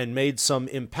season and made some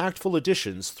impactful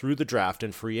additions through the draft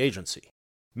and free agency.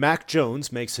 Mac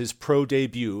Jones makes his pro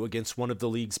debut against one of the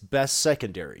league's best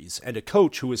secondaries and a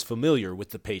coach who is familiar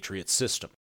with the Patriots system.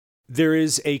 There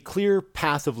is a clear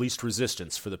path of least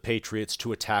resistance for the Patriots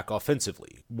to attack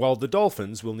offensively, while the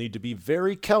Dolphins will need to be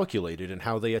very calculated in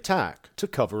how they attack to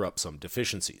cover up some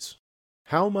deficiencies.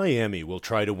 How Miami will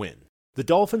try to win. The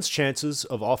Dolphins' chances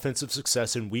of offensive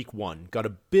success in Week 1 got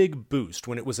a big boost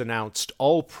when it was announced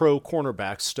All-Pro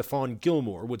cornerback Stephon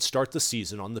Gilmore would start the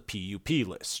season on the PUP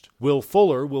list. Will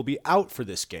Fuller will be out for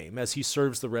this game as he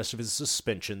serves the rest of his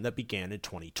suspension that began in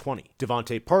 2020.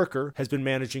 Devontae Parker has been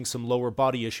managing some lower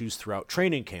body issues throughout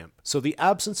training camp, so the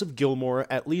absence of Gilmore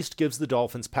at least gives the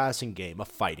Dolphins' passing game a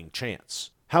fighting chance.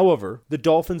 However, the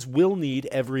Dolphins will need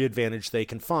every advantage they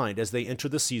can find as they enter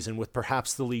the season with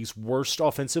perhaps the league's worst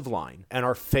offensive line and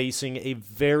are facing a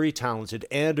very talented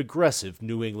and aggressive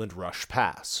New England rush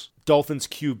pass. Dolphins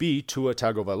QB Tua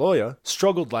Tagovailoa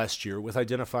struggled last year with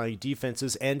identifying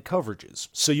defenses and coverages,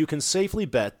 so you can safely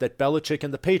bet that Belichick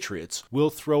and the Patriots will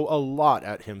throw a lot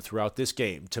at him throughout this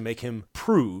game to make him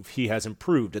prove he has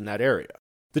improved in that area.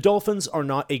 The Dolphins are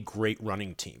not a great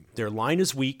running team. Their line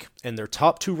is weak, and their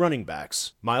top two running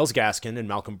backs, Myles Gaskin and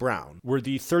Malcolm Brown, were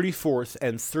the 34th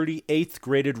and 38th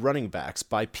graded running backs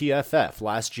by PFF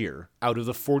last year out of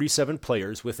the 47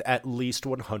 players with at least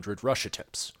 100 rush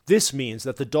attempts. This means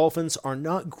that the Dolphins are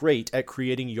not great at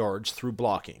creating yards through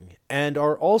blocking, and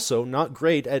are also not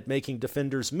great at making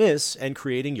defenders miss and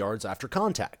creating yards after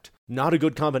contact. Not a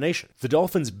good combination. The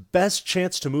Dolphins' best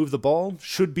chance to move the ball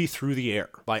should be through the air,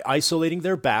 by isolating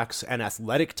their backs and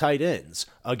athletic tight ends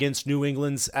against New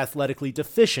England's athletically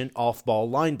deficient off-ball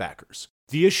linebackers.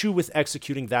 The issue with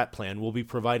executing that plan will be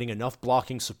providing enough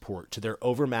blocking support to their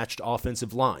overmatched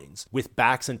offensive lines, with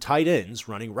backs and tight ends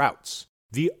running routes.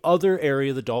 The other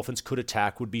area the Dolphins could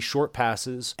attack would be short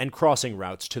passes and crossing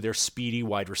routes to their speedy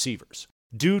wide receivers.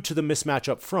 Due to the mismatch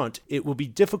up front, it will be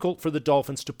difficult for the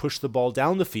Dolphins to push the ball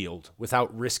down the field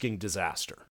without risking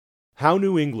disaster. How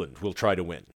New England will try to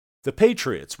win. The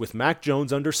Patriots, with Mac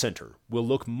Jones under center, will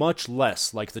look much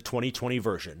less like the 2020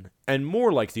 version, and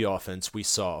more like the offense we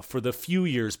saw for the few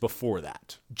years before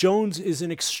that. Jones is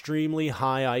an extremely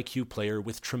high IQ player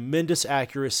with tremendous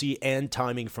accuracy and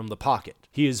timing from the pocket.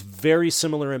 He is very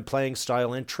similar in playing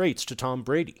style and traits to Tom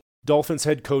Brady. Dolphins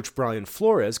head coach Brian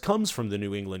Flores comes from the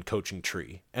New England coaching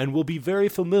tree and will be very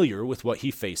familiar with what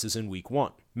he faces in Week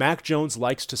 1. Mac Jones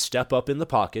likes to step up in the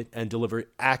pocket and deliver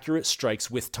accurate strikes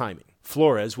with timing.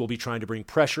 Flores will be trying to bring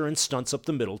pressure and stunts up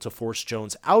the middle to force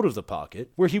Jones out of the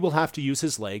pocket, where he will have to use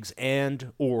his legs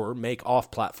and/or make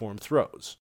off-platform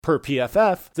throws. Per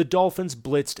PFF, the Dolphins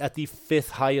blitzed at the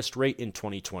 5th highest rate in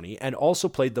 2020 and also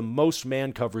played the most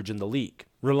man coverage in the league,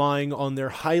 relying on their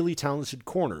highly talented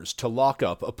corners to lock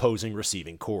up opposing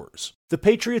receiving cores. The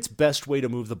Patriots' best way to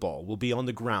move the ball will be on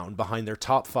the ground behind their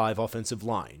top 5 offensive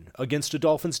line against a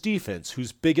Dolphins defense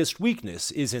whose biggest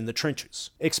weakness is in the trenches.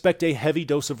 Expect a heavy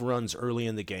dose of runs early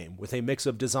in the game with a mix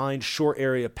of designed short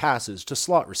area passes to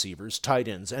slot receivers, tight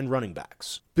ends, and running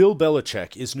backs. Bill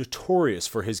Belichick is notorious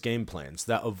for his game plans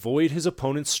that avoid his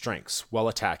opponent's strengths while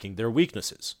attacking their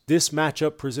weaknesses. This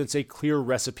matchup presents a clear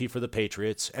recipe for the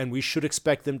Patriots, and we should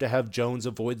expect them to have Jones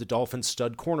avoid the Dolphins'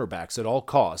 stud cornerbacks at all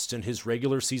costs in his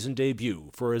regular season debut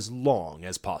for as long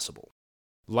as possible.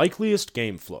 Likeliest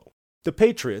game flow. The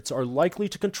Patriots are likely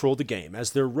to control the game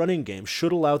as their running game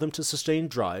should allow them to sustain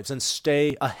drives and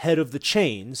stay ahead of the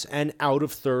chains and out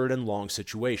of third and long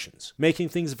situations, making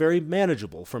things very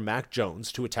manageable for Mac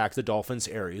Jones to attack the Dolphins'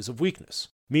 areas of weakness.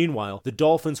 Meanwhile, the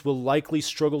Dolphins will likely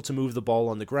struggle to move the ball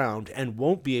on the ground and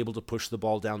won't be able to push the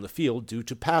ball down the field due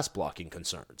to pass blocking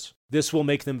concerns. This will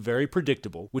make them very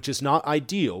predictable, which is not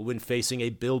ideal when facing a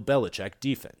Bill Belichick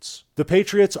defense. The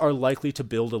Patriots are likely to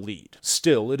build a lead.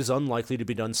 Still, it is unlikely to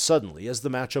be done suddenly, as the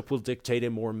matchup will dictate a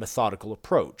more methodical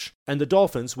approach, and the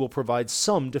Dolphins will provide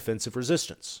some defensive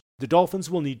resistance. The Dolphins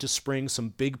will need to spring some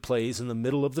big plays in the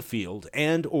middle of the field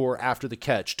and or after the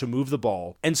catch to move the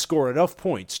ball and score enough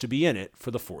points to be in it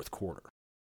for the fourth quarter.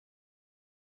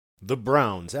 The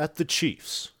Browns at the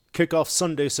Chiefs. Kickoff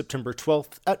Sunday, September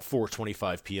 12th at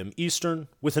 4:25 p.m. Eastern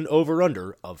with an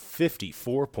over-under of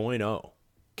 54.0.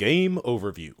 Game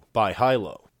overview by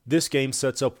Hilo. This game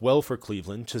sets up well for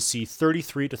Cleveland to see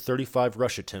 33 to 35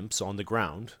 rush attempts on the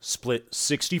ground, split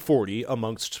 60-40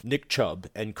 amongst Nick Chubb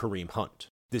and Kareem Hunt.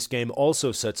 This game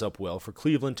also sets up well for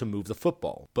Cleveland to move the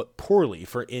football, but poorly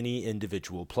for any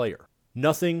individual player.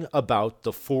 Nothing about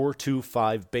the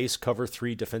 4-2-5 base cover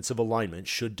 3 defensive alignment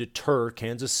should deter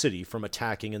Kansas City from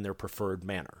attacking in their preferred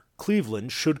manner.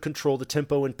 Cleveland should control the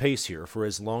tempo and pace here for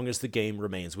as long as the game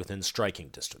remains within striking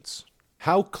distance.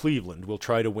 How Cleveland will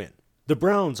try to win. The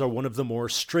Browns are one of the more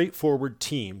straightforward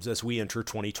teams as we enter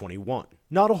 2021.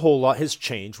 Not a whole lot has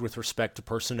changed with respect to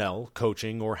personnel,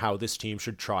 coaching, or how this team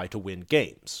should try to win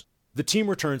games. The team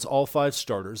returns all 5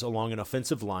 starters along an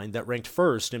offensive line that ranked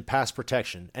first in pass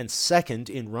protection and second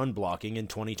in run blocking in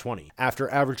 2020, after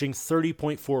averaging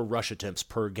 30.4 rush attempts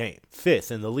per game,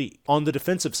 5th in the league. On the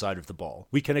defensive side of the ball,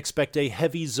 we can expect a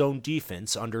heavy zone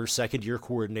defense under second-year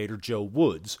coordinator Joe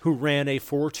Woods, who ran a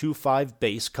 4-2-5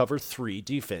 base cover 3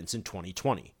 defense in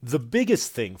 2020. The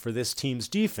biggest thing for this team's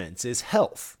defense is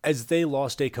health, as they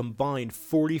lost a combined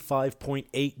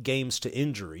 45.8 games to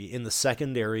injury in the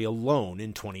secondary alone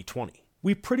in 2020.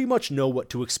 We pretty much know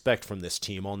what to expect from this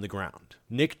team on the ground.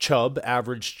 Nick Chubb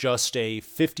averaged just a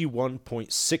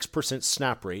 51.6%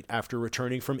 snap rate after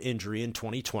returning from injury in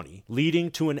 2020, leading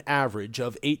to an average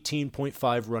of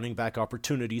 18.5 running back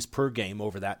opportunities per game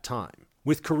over that time.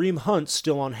 With Kareem Hunt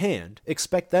still on hand,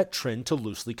 expect that trend to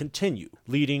loosely continue,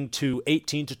 leading to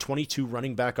 18 to 22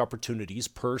 running back opportunities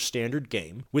per standard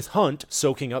game, with Hunt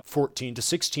soaking up 14 to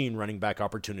 16 running back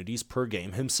opportunities per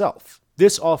game himself.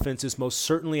 This offense is most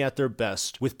certainly at their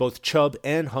best with both Chubb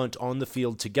and Hunt on the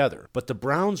field together, but the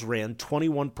Browns ran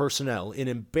 21 personnel in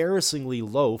embarrassingly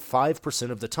low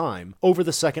 5% of the time over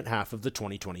the second half of the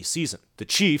 2020 season. The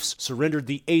Chiefs surrendered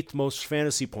the 8th most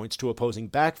fantasy points to opposing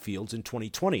backfields in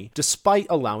 2020, despite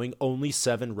allowing only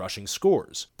 7 rushing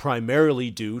scores, primarily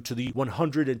due to the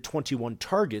 121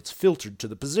 targets filtered to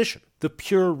the position. The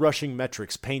pure rushing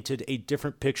metrics painted a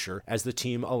different picture as the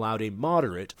team allowed a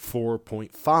moderate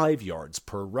 4.5 yards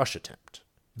per rush attempt.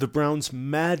 The Browns'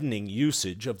 maddening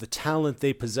usage of the talent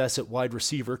they possess at wide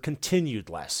receiver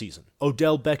continued last season.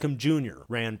 Odell Beckham Jr.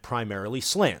 ran primarily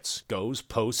slants, goes,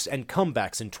 posts, and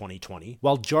comebacks in 2020,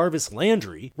 while Jarvis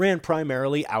Landry ran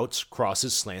primarily outs,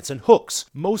 crosses, slants, and hooks,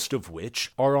 most of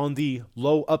which are on the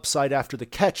low upside after the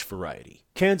catch variety.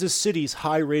 Kansas City's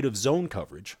high rate of zone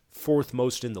coverage, 4th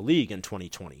most in the league in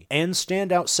 2020, and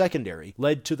standout secondary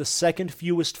led to the second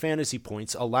fewest fantasy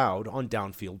points allowed on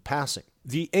downfield passing.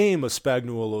 The aim of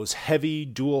Spagnuolo's heavy,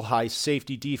 dual-high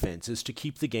safety defense is to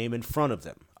keep the game in front of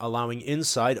them, allowing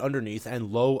inside, underneath,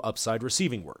 and low upside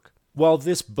receiving work. While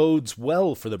this bodes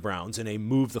well for the Browns in a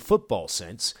move-the-football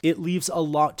sense, it leaves a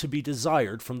lot to be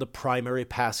desired from the primary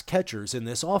pass catchers in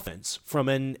this offense from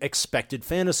an expected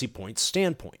fantasy points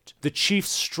standpoint. The Chiefs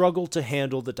struggle to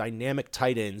handle the dynamic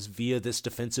tight ends via this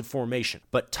defensive formation,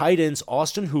 but tight ends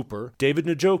Austin Hooper, David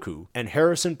Njoku, and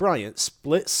Harrison Bryant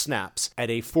split snaps at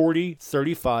a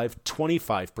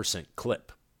 40-35-25%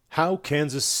 clip. How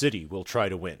Kansas City will try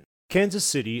to win. Kansas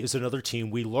City is another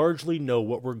team we largely know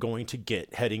what we're going to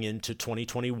get heading into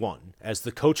 2021, as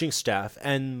the coaching staff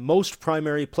and most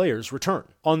primary players return.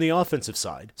 On the offensive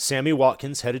side, Sammy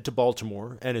Watkins headed to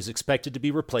Baltimore and is expected to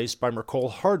be replaced by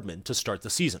Mecole Hardman to start the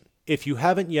season. If you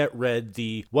haven't yet read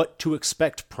the What to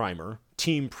Expect primer,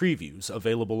 team previews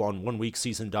available on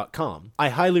oneweekseason.com, I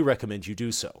highly recommend you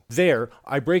do so. There,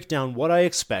 I break down what I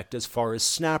expect as far as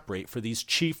snap rate for these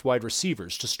chief wide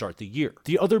receivers to start the year.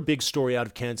 The other big story out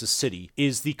of Kansas City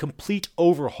is the complete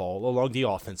overhaul along the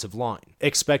offensive line.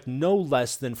 Expect no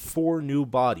less than 4 new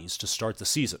bodies to start the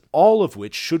season, all of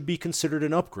which should be considered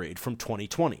an upgrade from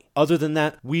 2020. Other than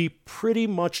that, we pretty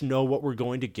much know what we're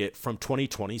going to get from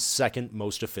 2020's second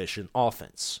most efficient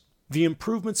offense. The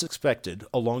improvements expected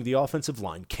along the offensive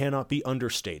line cannot be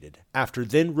understated after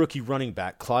then-rookie running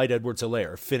back Clyde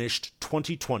Edwards-Helaire finished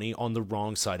 2020 on the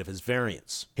wrong side of his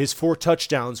variance. His 4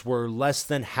 touchdowns were less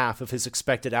than half of his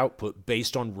expected output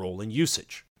based on role and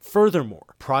usage. Furthermore,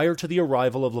 prior to the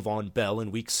arrival of Le'Veon Bell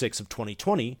in Week 6 of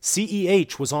 2020,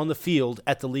 CEH was on the field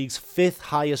at the league's 5th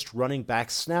highest running back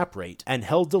snap rate and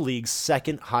held the league's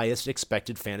 2nd highest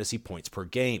expected fantasy points per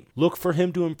game. Look for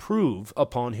him to improve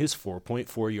upon his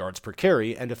 4.4 yards per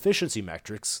carry and efficiency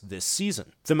metrics this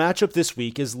season. The matchup this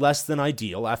week is less than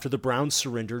ideal after the Browns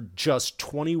surrendered just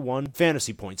 21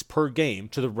 fantasy points per game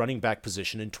to the running back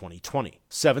position in 2020,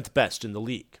 7th best in the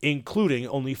league, including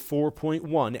only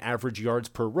 4.1 average yards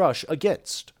per rush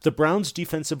against. The Browns'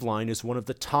 defensive line is one of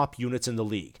the top units in the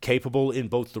league, capable in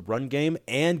both the run game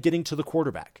and getting to the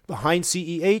quarterback. Behind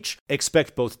CEH,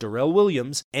 expect both Darrell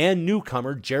Williams and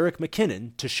newcomer Jerick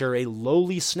McKinnon to share a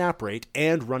lowly snap rate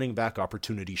and running back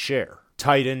opportunity share.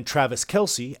 Tight end Travis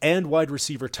Kelce and wide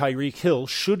receiver Tyreek Hill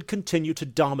should continue to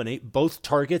dominate both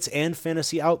targets and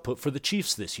fantasy output for the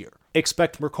Chiefs this year.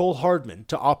 Expect Mecole Hardman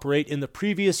to operate in the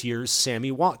previous year's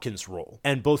Sammy Watkins role,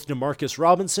 and both Demarcus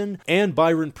Robinson and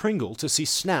Byron Pringle to see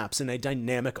snaps in a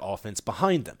dynamic offense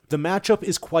behind them. The matchup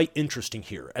is quite interesting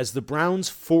here, as the Browns'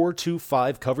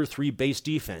 4-2-5 cover 3 base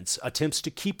defense attempts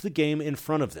to keep the game in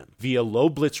front of them via low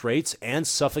blitz rates and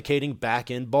suffocating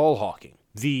back-end ball hawking.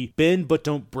 The bend but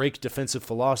don't break defensive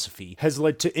philosophy has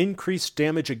led to increased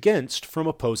damage against from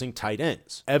opposing tight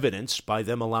ends, evidenced by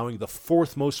them allowing the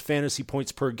 4th most fantasy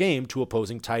points per game to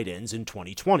opposing tight ends in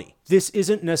 2020. This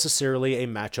isn't necessarily a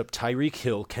matchup Tyreek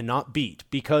Hill cannot beat,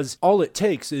 because all it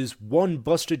takes is one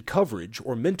busted coverage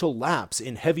or mental lapse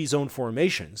in heavy zone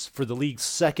formations for the league's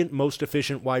 2nd most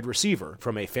efficient wide receiver,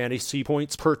 from a fantasy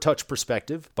points per touch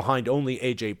perspective, behind only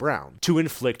A.J. Brown, to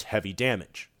inflict heavy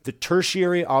damage. The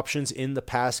tertiary options in the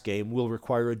pass game will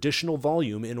require additional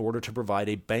volume in order to provide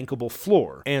a bankable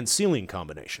floor and ceiling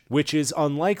combination, which is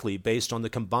unlikely based on the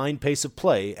combined pace of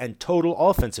play and total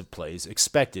offensive plays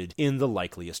expected in the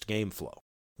likeliest game flow.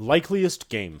 Likeliest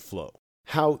game flow.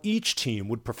 How each team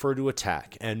would prefer to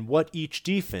attack and what each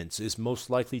defense is most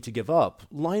likely to give up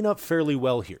line up fairly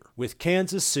well here, with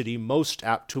Kansas City most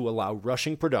apt to allow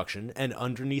rushing production and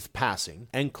underneath passing,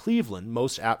 and Cleveland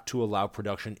most apt to allow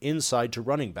production inside to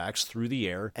running backs through the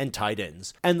air and tight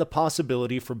ends, and the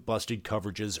possibility for busted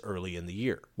coverages early in the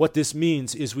year. What this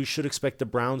means is we should expect the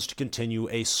Browns to continue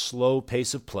a slow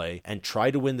pace of play and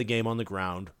try to win the game on the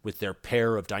ground with their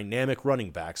pair of dynamic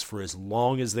running backs for as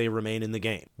long as they remain in the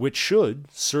game, which should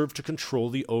serve to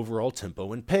control the overall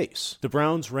tempo and pace. The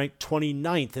Browns ranked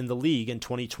 29th in the league in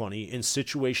 2020 in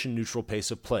situation-neutral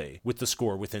pace of play, with the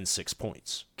score within 6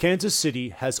 points. Kansas City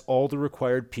has all the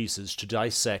required pieces to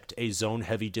dissect a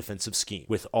zone-heavy defensive scheme,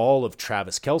 with all of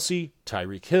Travis Kelce,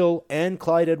 Tyreek Hill, and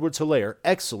Clyde Edwards-Helaire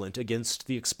excellent against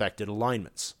the expected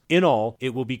alignments. In all,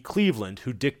 it will be Cleveland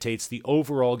who dictates the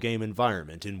overall game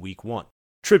environment in Week 1.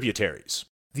 Tributaries.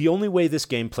 The only way this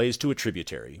game plays to a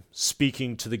tributary,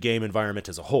 speaking to the game environment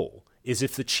as a whole, is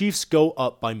if the Chiefs go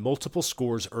up by multiple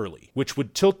scores early, which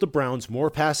would tilt the Browns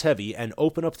more pass-heavy and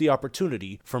open up the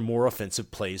opportunity for more offensive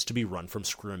plays to be run from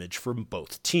scrimmage from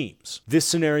both teams. This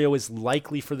scenario is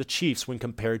likely for the Chiefs when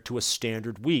compared to a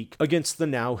standard week against the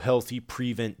now healthy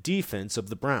prevent defense of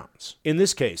the Browns. In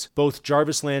this case, both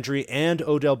Jarvis Landry and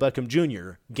Odell Beckham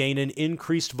Jr. gain an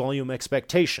increased volume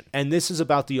expectation, and this is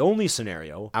about the only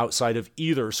scenario, outside of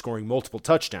either scoring multiple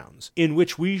touchdowns, in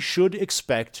which we should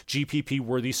expect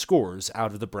GPP-worthy scores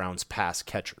out of the Browns' pass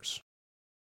catchers.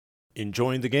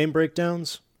 Enjoying the game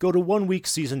breakdowns? Go to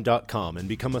oneweekseason.com and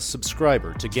become a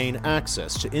subscriber to gain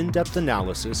access to in-depth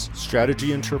analysis,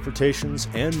 strategy interpretations,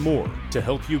 and more to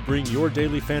help you bring your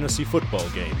daily fantasy football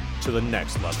game to the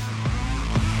next level.